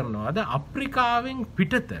විශ්වාස කරනවාද අප්‍රිකාවෙන්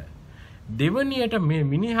පිටත දෙවනියට මේ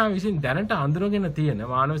මිනිහා විසින් දැනට අඳුරගෙන තියෙන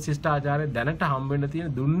මානව ශිෂ්ටාචාරයේ දැනට හම්බෙන්න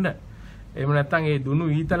තියෙන දුන්න එහෙම නැත්නම් ඒ දුනු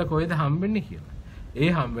ඊතල කොහෙද හම්බෙන්නේ කියලා. ඒ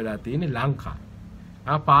හම්බෙලා තියෙන්නේ ලංකාවේ.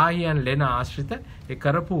 පාහියන් ලෙන ආශ්‍රිත ඒ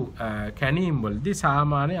කරපු කැනීම් වලදී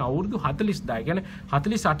සාමාන්‍ය අවුරුදු 40000 කියන්නේ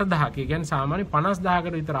 48000 කියන්නේ සාමාන්‍ය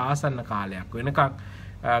 50000කට විතර ආසන්න කාලයක් වෙනකන්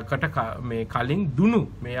මේ කලින් දුනු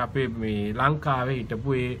මේ අපේ මේ ලංකාවේ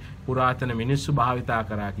හිටපු ඒ පුරාතන මිනිස්සු භාවිතා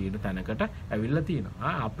කරා කියන තැනකට ඇවිල්ලා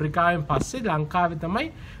තියෙනවා. අප්‍රිකාවෙන් පස්සේ ලංකාවේ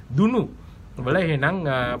තමයි දුනු වල එහෙනම්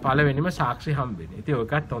පළවෙනිම සාක්ෂි හම්බෙන්නේ. ඉතින්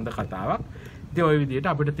ඔයකත් හොඳ කතාවක්. ඉතින් ওই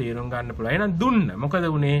විදිහට අපිට තේරුම් ගන්න පුළුවන්. එහෙනම් දුන්න මොකද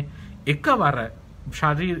උනේ? එකවර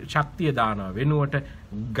ශරීර ශක්තිය දානවා වෙනුවට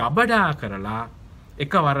ගබඩා කරලා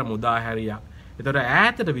එකවර මුදා හැරියා. ඒතර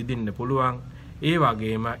ඈතට විදින්න පුළුවන්. ඒ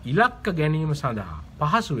වගේම ඉලක්ක ගැනීම සඳහා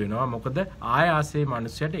පහසු වෙනවා. මොකද ආයාසයේ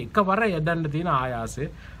මිනිස්සුන්ට එකවර යදන්න තියෙන ආයාසය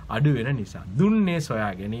අඩු වෙන නිසා. දුන්නේ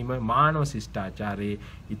සොයා ගැනීම මානව ශිෂ්ටාචාරයේ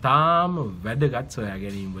ඊටාම වැදගත් සොයා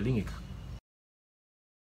ගැනීම වලින් එකක්.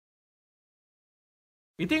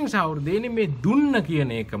 ඉතින් සහෘදේනි මේ දුන්න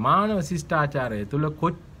කියන එක මානව ශිෂ්ටාචාරය තුළ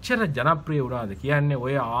කොච්චර ජනප්‍රිය වුණාද කියන්නේ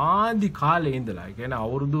ඔය ආදි කාලේ ඉඳලා. ඒ කියන්නේ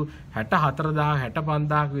අවුරුදු 64000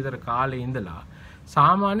 65000ක විතර කාලේ ඉඳලා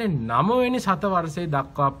සාමාන්‍ය 9 වෙනි සතවර්ෂයේ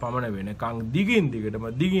දක්වා පමණ වෙනකන්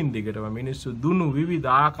දිගින් දිගටම මිනිස්සු දුනු විවිධ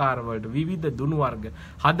ආකාර වලට විවිධ දුනු වර්ග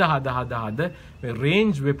හද මේ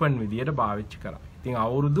රේන්ජ් වෙපන් විදියට පාවිච්චි කරා. ඉතින්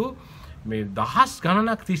අවුරුදු මේ දහස්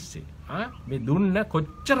ගණනක් තිස්සේ මේ දුන්න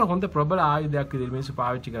කොච්චර හොඳ ප්‍රබල ආයුධයක් විදිහට මිනිස්සු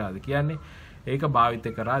පාවිච්චි කරාද කියන්නේ ඒක භාවිත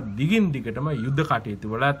කරා දිගින් දිගටම යුද්ධ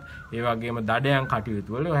කටයුතු වලත් ඒ වගේම දඩයන්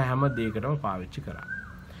කටයුතු වල හැම දෙයකටම පාවිච්චි කරා.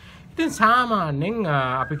 ඉතින් සාමාන්‍යයෙන්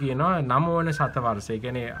අපි කියනවා 9 වන සතවර්ෂය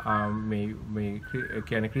කියන්නේ මේ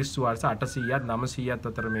කියන්නේ ක්‍රිස්තු වර්ෂ 800ත්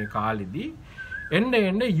 900ත් අතර මේ කාලෙදී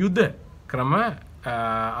එන්න යුද ක්‍රම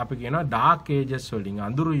අපි කියනවා ඩාර්ක් ඒජස් වලින්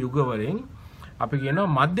අඳුරු යුග වලින් අපි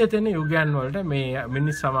කියනවා මධ්‍යතන යුගයන් වලට මේ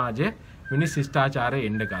මිනිස් සමාජයේ මිනිස් ශිෂ්ටාචාරය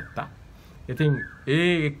එන්න ගත්තා. ඉතින් ඒ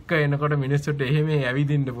එක්ක එනකොට මිනිස්සුන්ට එහෙම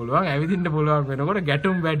ඇවිදින්න පුළුවන් වෙනකොට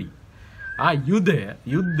ගැටුම් වැඩි.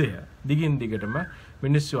 යුද්ධය දිගින් දිගටම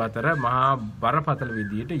මිනිස්සු අතර මහා බරපතල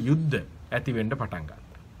විදියට යුද්ධ ඇති වෙන්න පටන්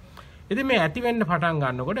ගත්තා. ඉතින් මේ ඇති වෙන්න පටන්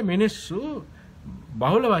ගන්නකොට මිනිස්සු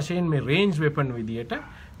බහුල වශයෙන් මේ රේන්ජ් වෙපන් විදියට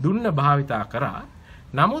දුන්න භාවිතා කරා.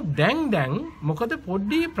 නමුත් දැන් මොකද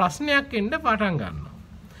පොඩි ප්‍රශ්නයක් එන්න පටන් ගන්නවා.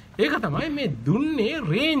 ඒක තමයි මේ දුන්නේ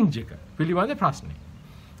රේන්ජ් එක පිළිබඳ ප්‍රශ්නේ.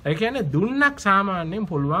 ඒ කියන්නේ දුන්නක් සාමාන්‍යයෙන්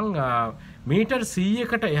පුළුවන් මීටර්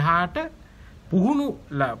 100කට එහාට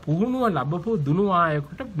පුහුණුව ලැබපු දුනු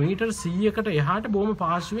ආයකට මීටර් 100කට එහාට බොහොම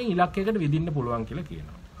පහසුවෙන් ඉලක්කයකට විදින්න පුළුවන් කියලා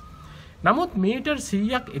කියනවා. නමුත් මීටර්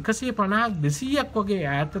 100ක් 150ක් 200ක් වගේ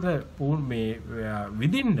ඈතට මේ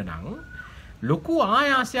විදින්න නම් ලොකු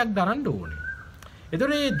ආයාසයක් දරන්න ඕනේ.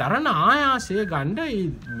 එතකොට මේ දරන ආයාසය ගන්න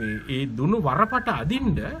මේ දුනු වරපට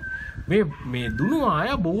අදින්න මේ දුනු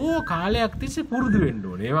ආය බොහෝ කාලයක් තිස්සේ පුරුදු වෙන්න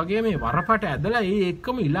ඕනේ. ඒ වගේ මේ වරපට ඇදලා ඒ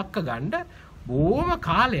එක්කම ඉලක්ක ගන්න බොහොම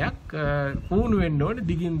කාලයක් පුහුණු වෙන්න ඕනේ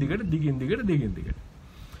දිගින් දිගට.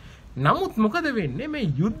 නමුත් මොකද වෙන්නේ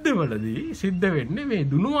මේ යුද්ධවලදී සිද්ධ වෙන්නේ මේ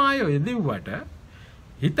දුනු ආය යදෙව්වට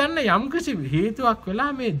හිතන්න යම්කිසි හේතුවක්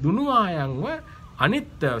වෙලා මේ දුනු ආයන්ව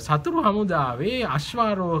අනිත් සතුරු හමුදාවේ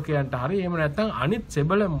අශ්වාරෝහකයන්ට හරි එහෙම නැත්නම් අනිත්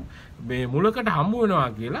සෙබළ මේ මුලකට හමු වෙනවා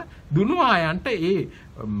කියලා දුනු ආයන්ට ඒ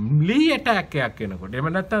ලී ඇටැක් එකක් එනකොට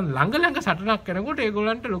එහෙම නැත්නම් ළඟ සටනක් කරනකොට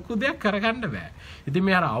ඒගොල්ලන්ට ලොකු දෙයක් කරගන්න බෑ. ඉතින්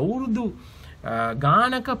මේ අර අවුරුදු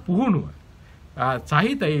ගානක පුහුණුව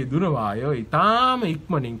සහිත ඒ දුනු ආයෝ ඊටාම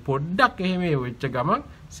ඉක්මනින් පොඩ්ඩක් එහෙම වෙච්ච ගමන්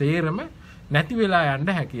සේරම නැති වෙලා යන්න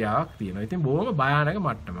හැකියාවක් තියෙනවා. ඉතින් බොහොම භයානක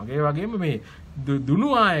මට්ටමක්. ඒ වගේම මේ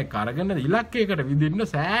දුනු ආය කරගෙන ඉලක්කයකට විදින්න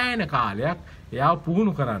සෑහෙන කාලයක් එයාව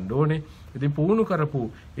පුහුණු කරන්න ඕනේ. ඉතින් පුහුණු කරපු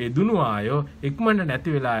ඒ දුනු ආයෝ ඉක්මනට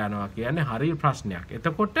නැති වෙලා යනවා කියන්නේ හරි ප්‍රශ්නයක්.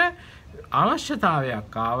 එතකොට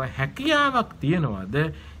අවශ්‍යතාවයක් හැකියාවක් තියනවාද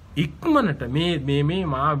ඉක්මනට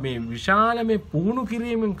මේ විශාල මේ පුහුණු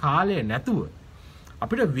කිරීමෙන් කාලය නැතුව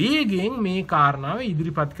අපිට වේගයෙන් මේ කාරණාව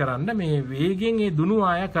ඉදිරිපත් කරන්න මේ වේගයෙන් ඒ දුනු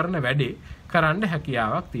ආය කරන වැඩේ කරන්න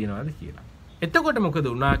හැකියාවක් තියනවාද කියලා. එතකොට මොකද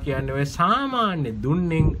වුණා කියන්නේ ඔය සාමාන්‍ය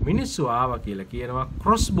දුන්නෙන් මිනිස්සු ආවා කියලා කියනවා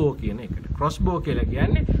ක්‍රොස්බෝ කියන එකට. ක්‍රොස්බෝ කියලා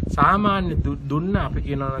කියන්නේ සාමාන්‍ය දුන්න අපි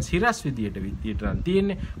කියනවා සිරස් විදියට නම්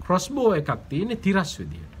තියෙන්නේ ක්‍රොස්බෝ එකක් තියෙන්නේ තිරස්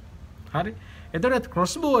විදියට. හරි. එතකොට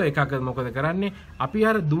ක්‍රොස්බෝ එකක මොකද කරන්නේ අපි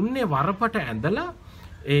අර දුන්නේ වරපට ඇඳලා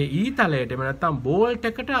ඒ ඊතලයට එහෙම නැත්නම් බෝල්ට්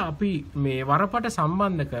එකට අපි මේ වරපට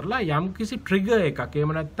සම්බන්ධ කරලා යම්කිසි ට්‍රිගර් එකක්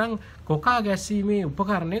එහෙම නැත්නම් කොකා ගැස්සීමේ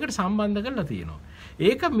උපකරණයකට සම්බන්ධ කරලා තියෙනවා.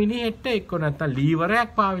 ඒක මිනිහෙට්ට එක්ක නැත්නම්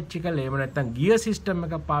ලීවරයක් පාවිච්චි කරලා එහෙම නැත්නම් ගියර් සිස්ටම්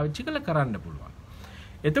එකක් පාවිච්චි කරලා කරන්න පුළුවන්.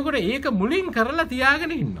 එතකොට ඒක මුලින් කරලා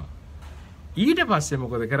තියාගෙන ඉන්නවා. ඊට පස්සේ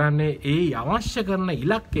මොකද කරන්නේ? ඒ අවශ්‍ය කරන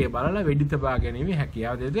ඉලක්කය බලලා වෙඩි තබා ගැනීමේ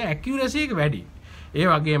හැකියාව දෙද ඇකියුරසි එක වැඩි. ඒ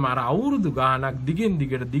වගේම අර අවුරුදු ගානක් දිගින්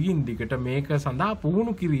දිගට මේක සඳහා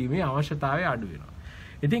පුහුණු කිරීමේ අවශ්‍යතාවය අඩු වෙනවා.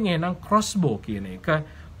 ඉතින් එහෙනම් ක්‍රොස්බෝ කියන එක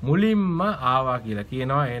මුලින්ම ආවා කියලා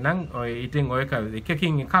කියනවා. එහෙනම් ඉතින් ඔය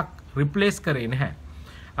එකකින් එකක් රිප්ලේස් කරේ නැහැ.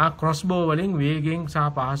 ක්‍රොස්බෝ වලින් වේගෙන් සහ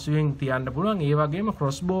පහසුවෙන් තියන්න පුළුවන්. ඒ වගේම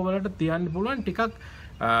ක්‍රොස්බෝ වලට තියන්න පුළුවන් ටිකක්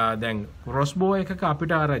දැන් ක්‍රොස්බෝ එකක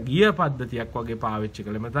අපිට අර ගියර් පද්ධතියක් වගේ පාවිච්චි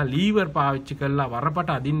කළා. නැත්නම් ලීවර් පාවිච්චි කරලා වරපට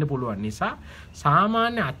අදින්න පුළුවන් නිසා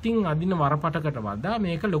සාමාන්‍ය අතින් අදින වරපටකට වඩා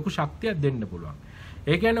මේක ලොකු ශක්තියක් දෙන්න පුළුවන්.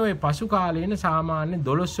 ඒ කියන්නේ ඔය පසු කාලේන සාමාන්‍ය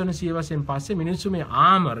 12 වෙනි සියවසෙන් පස්සේ මිනිස්සු මේ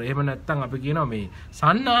ආමර් එහෙම නැත්නම් අපි කියනවා මේ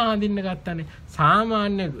සන්නාහ අදින්න ගත්තානේ.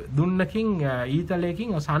 සාමාන්‍ය දුන්නකින්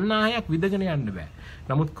ඊතලයකින් සන්නාහයක් විදගෙන යන්න බෑ.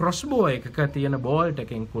 නමුත් ක්‍රොස්බෝ එකක තියෙන බෝල්ට්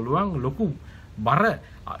එකෙන් පුළුවන් ලොකු බර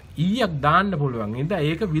ඊයක් දාන්න පුළුවන්. ඉතින්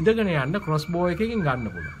ඒක විදගෙන යන්න ක්‍රොස්බෝ එකකින් ගන්න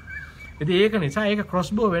පුළුවන්. ඉතින් ඒක නිසා ඒක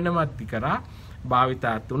ක්‍රොස්බෝ වෙනමත් කරා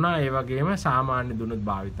භාවිතාත් වුණා. ඒ වගේම සාමාන්‍ය දුනුත්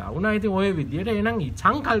භාවිතා වුණා. ඉතින් ওই විදියට එනං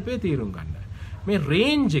සංකල්පය තීරුම් ගන්න. මේ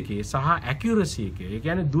රේන්ජ් එකේ සහ ඇකියුරසි එකේ, ඒ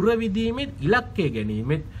කියන්නේ දුර විදීමේ ඉලක්කය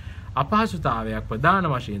ගැනීමෙත් අපහසුතාවයක් ප්‍රධාන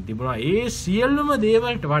වශයෙන් තිබුණා. ඒ සියලුම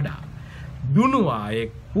දේවල්ට වඩා දුනුවා ඒ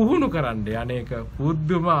පුහුණු කරන්න යන්නේක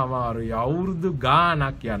පුදුම අමාරුයි. අවුරුදු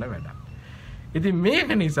ගාණක් යන වැඩක්. ඉතින් මේක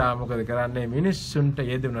නිසා මොකද කරන්නේ මිනිස්සුන්ට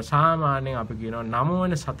යෙදුන සාමාන්‍යයෙන් අපි කියනවා 9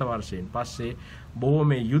 වෙනි සතවර්ෂයෙන් පස්සේ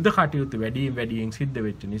බොහොම යුද කටයුතු වැඩියෙන් සිද්ධ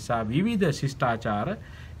වෙච්ච නිසා විවිධ ශිෂ්ටාචාර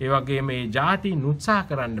ඒ වගේම මේ ಜಾතින් උත්සාහ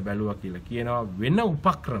කරන්න බැලුවා කියලා කියනවා වෙන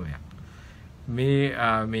උපක්‍රමයක්.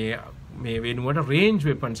 මේ වෙනුවට රේන්ජ්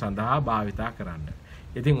වෙපන් සඳහා භාවිතා කරන්න.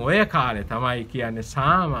 ඉතින් ඔය කාලේ තමයි කියන්නේ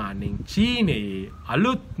සාමාන්‍යයෙන් චීනයේ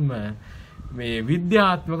අලුත්ම මේ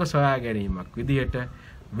විද්‍යාත්මක සොයා ගැනීමක් විදිහට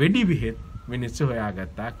වෙඩි බෙහෙත් මිනිස්සු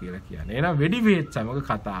හොයාගත්තා කියලා කියන්නේ. එහෙනම් වෙඩි බෙහෙත් සමග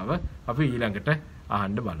කතාව අපි ඊළඟට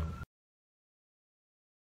අහන්න බලමු.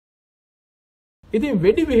 ඉතින්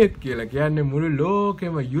වෙඩි බෙහෙත් කියලා කියන්නේ මුළු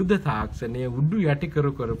ලෝකෙම යුද තාක්ෂණයේ උඩු යටි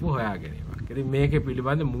කරපු හොයා ගැනීමක්. ඉතින් මේකේ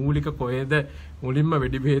පිළිබඳ මූලික කොහෙද මුලින්ම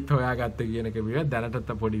වෙඩි බෙහෙත් හොයාගත්තේ කියන එක පිළිබඳ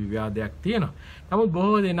දැනටත් පොඩි විවාදයක් තියෙනවා. නමුත්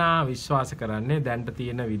බොහෝ දෙනා විශ්වාස කරන්නේ දැනට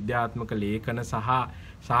තියෙන විද්‍යාත්මක ලේඛන සහ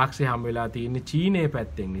සාක්ෂි හම් වෙලා තියෙන චීනයේ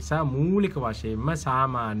පැත්තෙන් නිසා මූලික වශයෙන්ම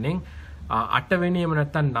සාමාන්‍යයෙන් 8 වෙනි එහෙම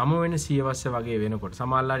නැත්නම් 9 වෙනි සියවස වගේ වෙනකොට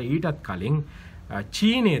සමහරවල් ඊටත් කලින්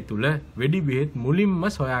චීනය තුල වෙඩි බෙහෙත් මුලින්ම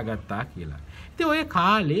සොයාගත්තා කියලා. ඉතින් ඔය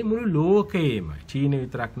කාලේ මුළු ලෝකයේම චීන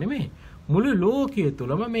විතරක් නෙමෙයි මුළු ලෝකයේ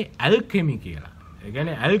තුලම මේ ඇල්කෙමි කියලා. ඒ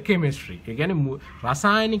කියන්නේ ඇල්කෙමිස්ට්‍රි. ඒ කියන්නේ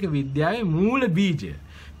රසායනික විද්‍යාවේ මූල බීජය.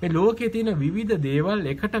 මේ ලෝකයේ තියෙන විවිධ දේවල්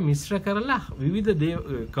එකට මිශ්‍ර කරලා විවිධ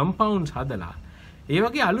කම්පවුන්ඩ්ස් හදලා ඒ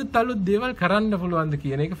වගේ අලුත් දේවල් කරන්න පුළුවන්ද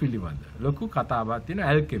කියන එක පිළිබඳ ලොකු කතාවක්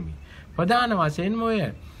තියෙනවා ඇල්කෙමි. ප්‍රධාන වශයෙන්ම ඔය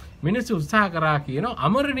මිනිස්සු උත්සාහ කරා කියන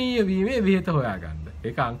අමරණීය වීමේ විහෙත හොයාගන්න.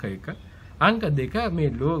 ඒක අංක 1. අංක 2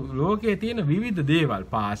 මේ ලෝකයේ තියෙන විවිධ දේවල්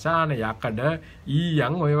පාෂාණ යකඩ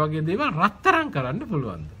ඊයන් ඔය වගේ දේවල් රත්තරන් කරන්න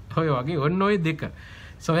පුළුවන්ද? ඔය වගේ ඔන්න ඔය දෙක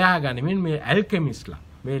සොයාගනිමින් මේ ඇල්කෙමිස්ලා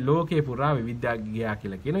මේ ලෝකේ පුරා විද්‍යාඥයා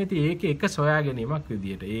කියලා කියනවා. ඉතින් ඒකේ එක සොයා ගැනීමක්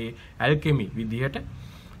විදිහට ඒ ඇල්කෙමි විදිහට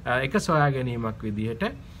එක සොයා ගැනීමක් විදිහට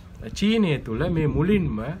චීනය තුල මේ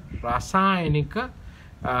මුලින්ම රසායනික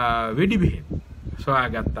වෙඩි බෙහෙත්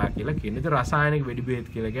සොයාගත්තා කියලා කියන. ඉතින් රසායනික වෙඩි බෙහෙත්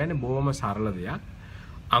කියලා කියන්නේ බොහොම සරල දෙයක්.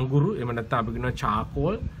 අඟුරු එහෙම නැත්නම් අපි කියනවා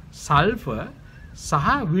චාකෝල්, සල්ෆර් සහ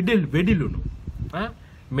වෙඩිලුණු.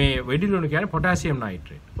 මේ වෙඩිලුණු කියන්නේ පොටෑසියම්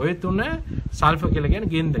නයිට්‍රේට්. ඔය තුන සල්ෆර් කියලා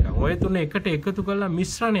කියන්නේ ගෙන්දක. ඔය තුන එකට එකතු කරලා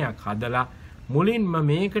මිශ්‍රණයක් හදලා මුලින්ම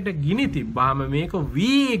මේකට ගිනි තිබ්බාම මේක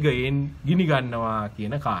වේගයෙන් ගිනි ගන්නවා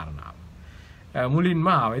කියන කාරණාව. මුලින්ම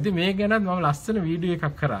ආවා. ඉතින් මේ ගැනත් මම ලස්සන වීඩියෝ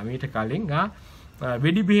එකක් කරා මීට කලින්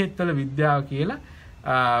වෙඩි බෙහෙත් වල විද්‍යාව කියලා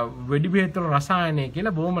වෙඩි බෙහෙත් වල රසායනය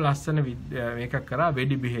කියලා බොහොම ලස්සන මේකක් කරා.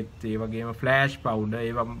 වෙඩි බෙහෙත් ඒ වගේම ෆ්ලෑෂ් පවුඩර්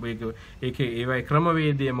ඒවා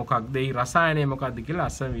ක්‍රමවේදය මොකක්ද ඒ රසායනය මොකක්ද කියලා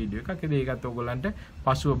ලස්සන වීඩියෝ එකක්. ඉතින් ඒකත් ඔයගොල්ලන්ට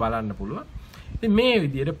පසුව බලන්න පුළුවන්. ඉතින් මේ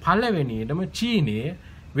විදිහට පළවෙනියටම චීනයේ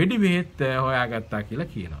වෙඩි බෙහෙත් හොයාගත්තා කියලා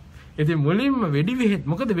කියනවා. ඉතින් මුලින්ම වෙඩි බෙහෙත්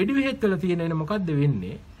මොකද වෙඩි බෙහෙත් වල තියෙන මොකද්ද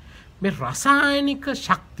වෙන්නේ? මේ රසායනික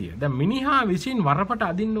ශක්තිය. දැන් මිනිහා විසින් වරපට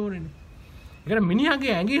අදින්න ඕනේනේ. ඒකට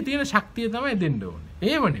මිනිහාගේ ඇඟේ තියෙන ශක්තිය තමයි දෙන්න ඕනේ.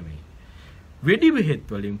 ඒව නෙමෙයි. වෙඩි බෙහෙත්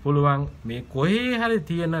වලින් පුළුවන් මේ කොහේ හරි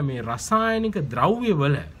තියෙන මේ රසායනික ද්‍රව්‍ය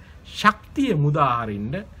වල ශක්තිය මුදා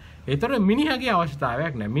හරින්න. ඒතර මිනිහාගේ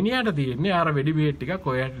අවශ්‍යතාවයක් නැහැ. මිනිහාට තියෙන්නේ අර වෙඩි බෙහෙත් ටික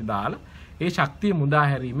කොහේ හරි දාලා ඒ ශක්තිය මුදා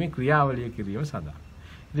හැරීමේ ක්‍රියාවලිය කිරීම සඳහා.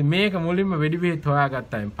 ඉතින් මේක මුලින්ම වෙඩි බෙහෙත්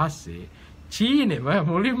හොයාගත්තායින් පස්සේ චීනෙම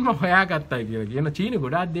මුලින්ම හොයාගත්තයි කියලා කියන. චීනෙ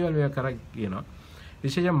ගොඩාක් දේවල් මේක කරා කියනවා.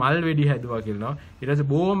 විශේෂයෙන් මල් වෙඩි හැදුවා කියනවා. ඊට පස්සේ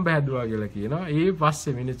බෝම්බ හැදුවා කියලා කියනවා. ඒ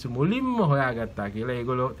පස්සේ මිනිස්සු මුලින්ම හොයාගත්තා කියලා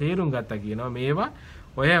ඒගොල්ලෝ තේරුම් ගත්තා කියනවා. මේවා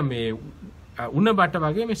ඔය මේ උණ බට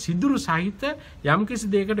වගේ මේ සිදුරු සහිත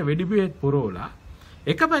යම්කිසි දෙයකට වෙඩි බෙහෙත් පුරවලා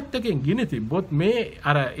එක පැත්තකින් ගිනි තිබ්බොත් මේ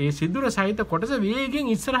අර ඒ සිදුර සහිත කොටස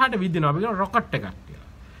වේගෙන් ඉස්සරහට විදිනවා. අපි කියන රොකට් එකක් කියලා.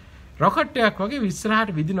 රොකට් එකක් වගේ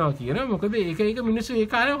ඉස්සරහට විදිනවා කියනවා. මොකද ඒක මිනිස්සු ඒ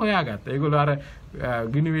කාලේ හොයාගත්තා. ඒගොල්ලෝ අර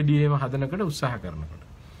ගිනි වෙඩියේම හදනකොට උත්සාහ කරනකොට.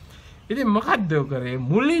 ඉතින් මොකද්ද කරේ?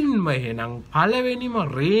 මුලින්ම එහෙනම් පළවෙනිම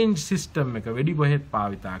රේන්ජ් සිස්ටම් එක වෙඩි බෙහෙත්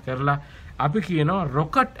භාවිතා කරලා අපි කියනවා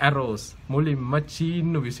rocket arrows මුලින්ම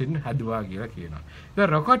චීන විසින් හදුවා කියලා කියනවා. දැන්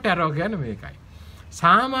rocket arrow කියන්නේ මේකයි.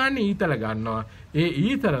 සාමාන්‍ය ඊතල ගන්නවා. ඒ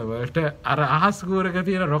ඊතල වලට අර අහස් කූරක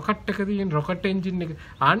තියෙන rocket එක තියෙන rocket engine එක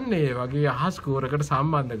අන්න ඒ වගේ අහස් කූරකට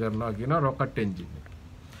සම්බන්ධ කරනවා කියනවා rocket engine එක.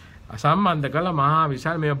 සම්බන්ධ කළා මහා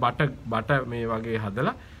විශාල මේ බට මේ වගේ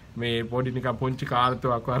හදලා මේ පොඩි නිකන් පුංචි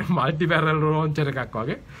කාර්තුවක් වගේ මල්ටි බැරල් ලොන්චර් එකක්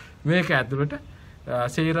වගේ මේක ඇතුළට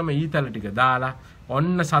සේරම ඊතල ටික දාලා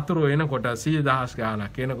ඔන්න සතුරු එනකොට 100,000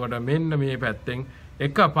 ගාණක් එනකොට මෙන්න මේ පැත්තෙන්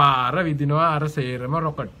එකපාර විදිනවා අර සේරම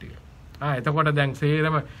රොකට් ටික. එතකොට දැන්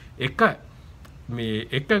සේරම එක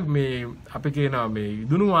මේ අපි කියනවා මේ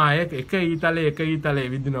දුනු ආයක එක ඊතලේ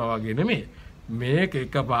විදිනවා වගේ නෙමෙයි. මේක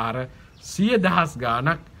එකපාර 100,000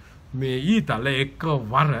 ගාණක් මේ ඊතල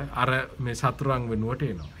එකවර අර මේ සතුරන් වෙනුවට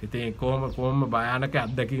එනවා. ඉතින් කොහොම භයානක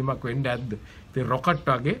අත්දැකීමක් වෙන්න ඇද්ද? ඉතින් රොකට්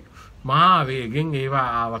වගේ මහා වේගෙන් ඒවා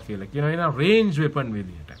ආවා කියලා කියනවා. එන රේන්ජ් වෙපන්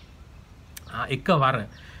විදියට. එකවර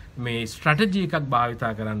මේ ස්ට්‍රැටජි එකක්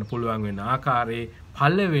භාවිතා කරන්න පුළුවන් වෙන ආකාරයේ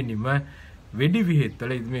පළවෙනිම වෙඩි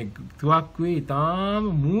විහිත්වල මේ තුවක්කුවේ ඊටාම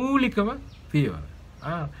මූලිකම පියවර.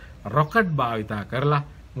 රොකට් භාවිතා කරලා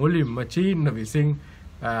මුලින්ම චීන විසින්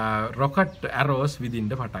rocket arrows විදින්න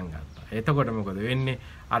පටන් ගත්තා. එතකොට මොකද වෙන්නේ?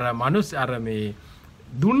 අර මේ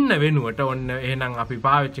දුන්න වෙනුවට ඔන්න එහෙනම් අපි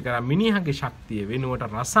පාවිච්චි කරා මිනිහගේ ශක්තිය වෙනුවට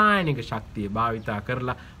රසායනික ශක්තිය භාවිතා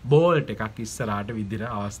කරලා බෝල්ට් එකක් ඉස්සරහට විදින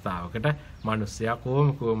අවස්ථාවකට මිනිස්සයා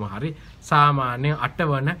කොහොම හරි සාමාන්‍ය 8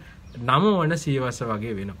 වන 9 වන සියවස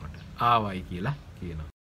වගේ වෙනකොට ආවයි කියලා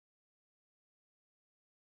කියනවා.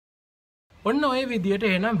 ඔන්න ඔය විදියට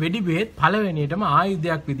එහෙනම් වෙඩි බෙහෙත් පළවෙනියටම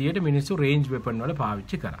ආයුධයක් විදියට මිනිස්සු රේන්ජ් වෙපන් වල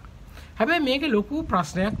පාවිච්චි කරා. හැබැයි මේකේ ලොකු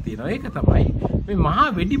ප්‍රශ්නයක් තියෙනවා. ඒක තමයි මේ මහා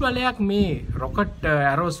වෙඩි බලයක් මේ රොකට්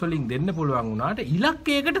ඇරෝස් වලින් දෙන්න පුළුවන් වුණාට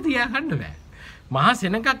ඉලක්කයකට තියාගන්න බෑ. මහා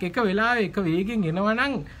සෙනඟක් එක වෙලාවෙ එක වේගෙන් එනවා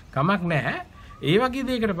නම් කමක් නැහැ. ඒ වගේ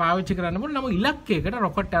දෙයකට පාවිච්චි කරන්න පුළුවන්. නමුත් ඉලක්කයකට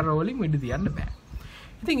රොකට් ඇරෝ වලින් වෙඩි තියන්න බෑ.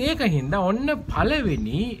 ඉතින් ඒකින්ද ඔන්න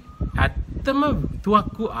පළවෙනි ඇත්තම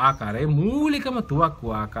තුවක්කු ආකාරයේ මූලිකම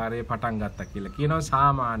තුවක්කු ආකාරයේ පටන් ගත්තා කියලා කියනවා.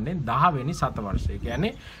 සාමාන්‍යයෙන් 10 වෙනි සතවර්ෂය.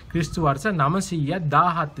 කියන්නේ ක්‍රිස්තු වර්ෂ 900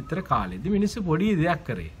 17 විතර කාලෙදී මිනිස්සු පොඩි දෙයක්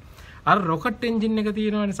කරේ. අර රොකට් එන්ජින් එක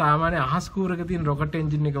තියෙනවනේ සාමාන්‍ය අහස් කූරක තියෙන රොකට්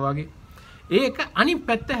එන්ජින් එක වගේ. ඒක අනිත්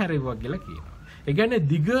පැත්ත හැරෙවුවා කියලා කියනවා. ඒ කියන්නේ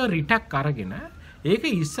දිග රිටක් අරගෙන ඒක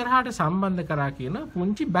ඉස්සරහට සම්බන්ධ කරා කියන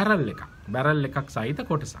පුංචි බැරල් එකක්. බැරල් එකක් සහිත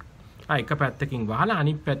කොටසක්. එක පැත්තකින් වහලා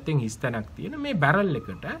අනිත් පැත්තෙන් හිස්තැනක් තියෙන මේ බැරල්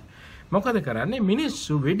එකට මොකද කරන්නේ?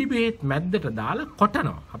 මිනිස්සු වෙඩි බෙහෙත් මැද්දට දාලා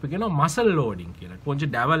කොටනවා. අපි කියනවා මසල් ලෝඩින් කියලා. පොන්චි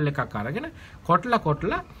ඩැවල් එකක් අරගෙන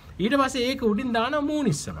කොටලා ඊට පස්සේ ඒක උඩින් දානවා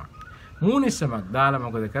මූනිස්සමක් දාලා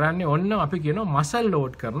මොකද කරන්නේ? ඔන්න අපි කියනවා මසල්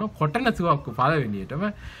ලෝඩ් කරන කොටන තුවක්කු පළවෙනියටම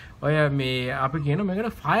ඔය මේ අපි කියනවා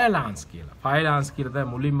මේකට ෆයර්ලාන්ස් කියලා. ෆයර්ලාන්ස් කියලා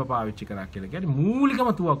තමයි මුලින්ම පාවිච්චි කරා කියලා කියන්නේ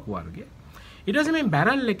මූලිකම තුවක්කු වර්ගය. ඊට පස්සේ මේ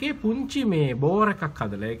බැරල් එකේ පුංචි මේ බෝර් එකක්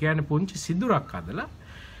හදලා ඒ කියන්නේ පුංචි සිදුරක් හදලා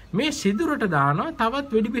මේ සිදුරට දානවා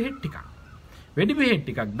තවත් වෙඩි බෙහෙත්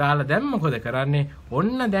ටිකක් දාලා දැන් මොකද කරන්නේ?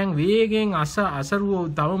 ඔන්න දැන් වේගෙන්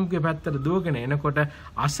අසරුව තවමුගේ පැත්තට දුවගෙන එනකොට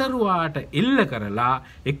අසරුවාට එල්ල කරලා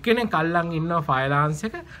එක්කෙනෙක් අල්ලන් ඉන්නවා ෆයර්ලාන්ස්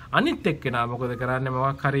එක. අනිත් එක්කෙනා මොකද කරන්නේ?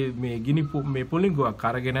 මොකක් හරි මේ ගිනි මේ පුලිඟුවක්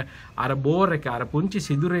අරගෙන අර බෝර් එක අර පුංචි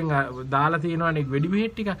සිදුරෙන් දාලා තියෙනවනේ වෙඩි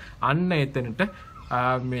බෙහෙත් ටික අන්න එතනට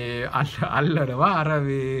මේ අල්ලනවා අර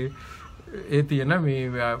ඒ තියෙන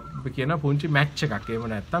මේ කියන පුංචි මැච් එකක්. එහෙම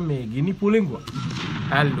නැත්තම් මේ ගිනි පුලිඟුව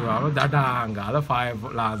ඇල්ලුවාම දඩාං ගාලා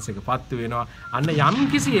ෆයර්ලාන්ස් එක පත්තු වෙනවා. අන්න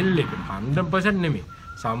යම්කිසි එල්ලයකට 100% නෙමෙයි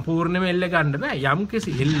සම්පූර්ණයෙන්ම එල්ල ගන්න බෑ.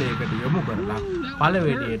 යම්කිසි එල්ලයකට යොමු කරලා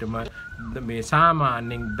පළවෙනියටම මේ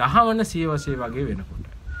සාමාන්‍යයෙන් 10 වන සියවසේ වගේ වෙනකොට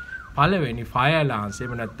පළවෙනි ෆයර්ලාන්ස්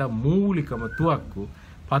එහෙම නැත්තම් මූලිකම තුවක්කු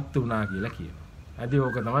පත්තු වුණා කියලා කියනවා. අද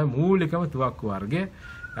ඕක තමයි මූලිකම තුවක්කු වර්ගය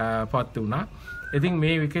පත්තු වුණා. ඉතින්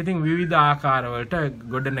මේ විකෙතින් විවිධ ආකාරවලට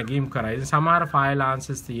ගොඩ නැගීම් කරා. ඉතින් සමහර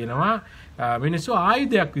ෆයර්ලාන්සස් තියෙනවා මිනිස්සු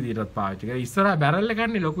ආයුධයක් විදිහටත් පාවිච්චි කරා. ඉස්සරහා බැරල් එක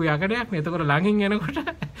ගන්න ලොකු යකඩයක් නේ. එතකොට ළඟින් එනකොට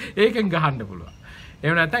ඒකෙන් ගහන්න පුළුවන්.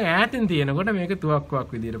 එහෙම නැත්නම් ඈතින් තියෙනකොට මේක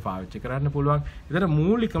තුවක්කුවක් විදිහට පාවිච්චි කරන්න පුළුවන්. ඒතර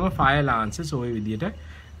මූලිකම ෆයර්ලාන්සස් ওই විදිහට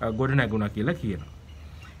ගොඩ නැගුණා කියලා කියනවා.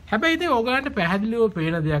 හැබැයි ඉතින් ඕගලන්ට පැහැදිලිව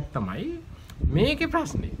පේන දෙයක් තමයි මේකේ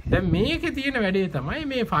ප්‍රශ්නේ. දැන් මේකේ තියෙන වැඩේ තමයි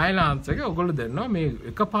මේ ෆයර්ලාන්ස් එක ඔයගොල්ලෝ දන්නවා මේ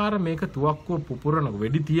එකපාර මේක තුවක්කුව පුපුරන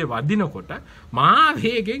වෙඩි තිය වදිනකොට මා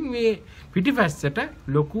වේගෙන් මේ පිටිපැස්සට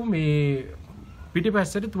ලොකු මේ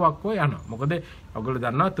පිටිපැස්සට තුවක්කුව යනවා. මොකද ඔයගොල්ලෝ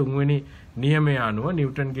දන්නවා තුන්වෙනි නියමය අනුව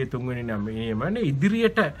නිව්ටන්ගේ තුන්වෙනි නියමනේ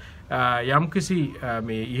ඉදිරියට යම්කිසි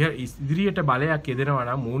මේ ඉදිරියට බලයක් යෙදෙනවා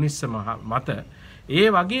නම් මූනිස්සම මත ඒ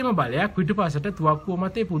වගේම බලයක් පිටුපසට තුවක්කුව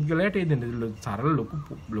මතේ පුද්ගලයාට එදෙන සරල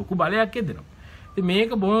ලොකු බලයක් එදෙනවා. ඉතින්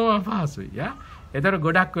මේක බොහොම අපහසුයි. ඒතර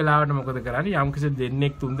ගොඩක් වෙලාවට මොකද කරන්නේ යම්කිසි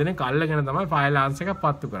දෙන්නෙක් තුන් දෙනෙක් අල්ලගෙන තමයි ෆයර්ආම්ස් එකක්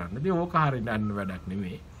පත්තු කරන්නේ. ඉතින් ඕක හරියන්න වැඩක්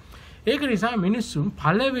නෙමෙයි. ඒක නිසා මිනිස්සුන්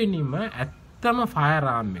පළවෙනිම ඇත්තම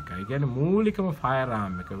ෆයර්ආම් එක, ඒ කියන්නේ මූලිකම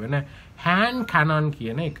ෆයර්ආම් එක වෙන හෑන්ඩ් කැනන්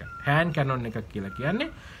කියන එක. හෑන්ඩ් කැනන් එකක් කියලා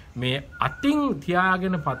කියන්නේ මේ අතින්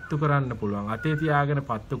තියාගෙන පත්තු කරන්න පුළුවන්. අතේ තියාගෙන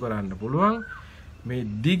පත්තු කරන්න පුළුවන් මේ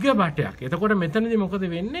දිග බටයක්. එතකොට මෙතනදී මොකද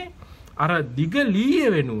වෙන්නේ? අර දිග ලීය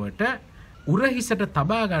වෙනුවට උරහිසට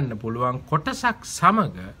තබා ගන්න පුළුවන් කොටසක්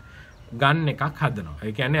සමග ගන් එකක් හදනවා.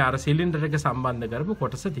 ඒ කියන්නේ අර සිලින්ඩර් එක සම්බන්ධ කරපු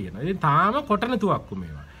කොටස තියෙනවා. ඉතින් තාම කොටන තුවක්කු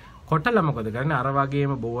මේවා. කොටලා මොකද කරන්නේ? අර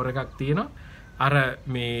වගේම බෝර් එකක් තියෙනවා. අර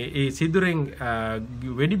මේ ඒ සිදුරෙන්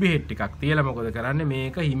වෙඩි බෙහෙත් ටිකක් තියලා මොකද කරන්නේ?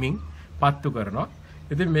 මේක හිමින් පත්තු කරනවා.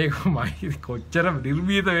 ඉතින් මේක මයි කොච්චර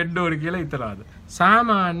නිර්භීත වෙන්න ඕන කියලා හිතලාද.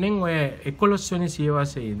 සාමාන්‍යයෙන් ඔය 11 වෙනි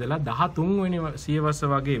සියවසේ ඉඳලා 13 වෙනි සියවස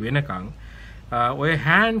වගේ වෙනකන් ඔය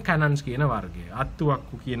හෑන්ඩ් කැනන්ස් කියන වර්ගය,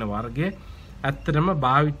 අත්තුවක්කු කියන වර්ගය ඇත්තටම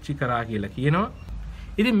භාවිතා කරා කියලා කියනවා.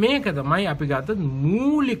 ඉතින් මේක තමයි අපි ගත්ත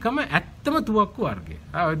මූලිකම ඇත්තම තුවක්කු වර්ගය.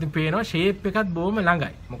 ඉතින් පේනවා ෂේප් එකත් බොහොම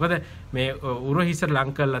ළඟයි. මොකද මේ උරහිස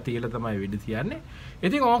ලං කරලා තියලා තමයි වෙඩි තියන්නේ.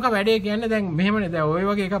 ඉතින් ඕක වැඩේ කියන්නේ දැන් මෙහෙමනේ. දැන් ওই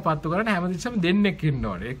වගේ එකක් පත්තු කරන්න හැමතිස්සෙම දෙන්නෙක් ඉන්න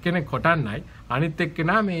ඕනේ. එක්කෙනෙක් කොටන්නයි, අනිත්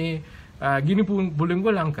එක්කෙනා මේ ගිනි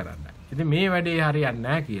පුළිඟුව ලං කරන්නයි. ඉතින් මේ වැඩේ හරියන්නේ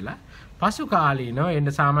නැහැ කියලා පසු කාලීනව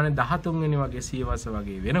එන්න සාමාන්‍ය 13 වෙනි වගේ සියවස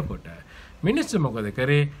වගේ වෙනකොට මිනිස්සු මොකද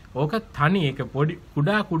කරේ? ඕක තනි එක පොඩි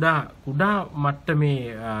කුඩා මට්ටමේ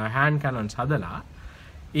හෑන්ඩ් කැනන්ස් හදලා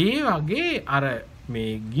ඒ වගේ අර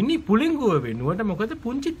මේ ගිනි පුළිඟුව වෙනුවට මොකද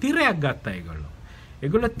පුංචි තිරයක් ගත්තා ඒගොල්ලෝ.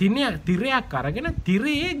 ඒගොල්ලෝ තිරයක් අරගෙන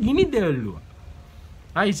තිරේ ගිනි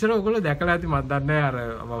දෙල්ලුවා. ඉස්සර ඔයගොල්ලෝ දැකලා ඇති මම දන්නේ අර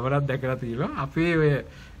වවරක් දැකලා තියෙනවා. අපේ ඔය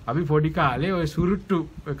අපි පොඩි කාලේ ඔය සුරුට්ටු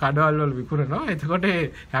කඩවල් වල විකුණනවා. එතකොට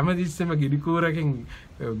හැමතිස්සෙම ගිනි කූරකින්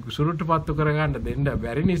සුරුට්ටු පත්තු කරගන්න දෙන්න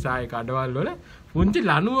බැරි නිසා ඒ කඩවල් වල පුංචි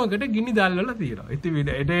ලණුවකට ගිනි දැල්වලා තියෙනවා. ඉතින්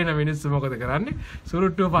එඩේන මිනිස්සු මොකද කරන්නේ?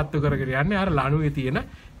 සුරුට්ටුව පත්තු කරගෙන යන්නේ අර ලණුවේ තියෙන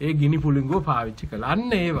ඒ ගිනි පුළිඟුව පාවිච්චි කරලා.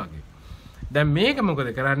 අන්න ඒ වගේ. දැන් මේක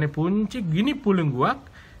මොකද කරන්නේ? පුංචි ගිනි පුළිඟුවක්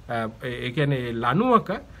ඒ කියන්නේ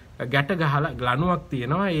ලණුවක ගැට ගහලා ලණුවක්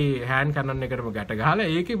තියෙනවා. ඒ හෑන්ඩ් කැනන් එකටම ගැට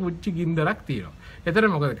ගහලා ඒකේ පුංචි ගින්දරක් තියෙනවා. එතන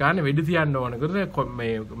මොකද කරන්නේ? වෙඩි තියන්න ඕනකොට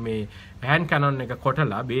මේ හෑන්ඩ් කැනන් එක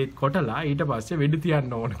කොටලා බේත් කොටලා ඊට පස්සේ වෙඩි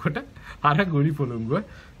තියන්න ඕනකොට අර ගුලි පුළුංගුව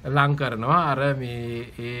ලං කරනවා අර මේ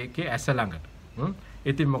ඒකේ ඇස ළඟට.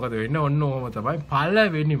 ඉතින් මොකද වෙන්නේ? ඔන්න ඕම තමයි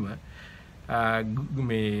පළවෙනිම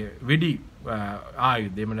මේ වෙඩි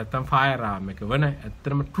ආයුධ එහෙම නැත්නම් ෆයර්ආම් එක වන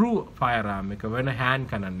ඇත්තටම ට්‍රූ ෆයර්ආම් එක වන හෑන්ඩ්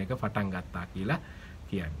කැනන් එක පටන් ගත්තා කියලා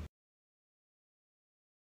කියන්නේ.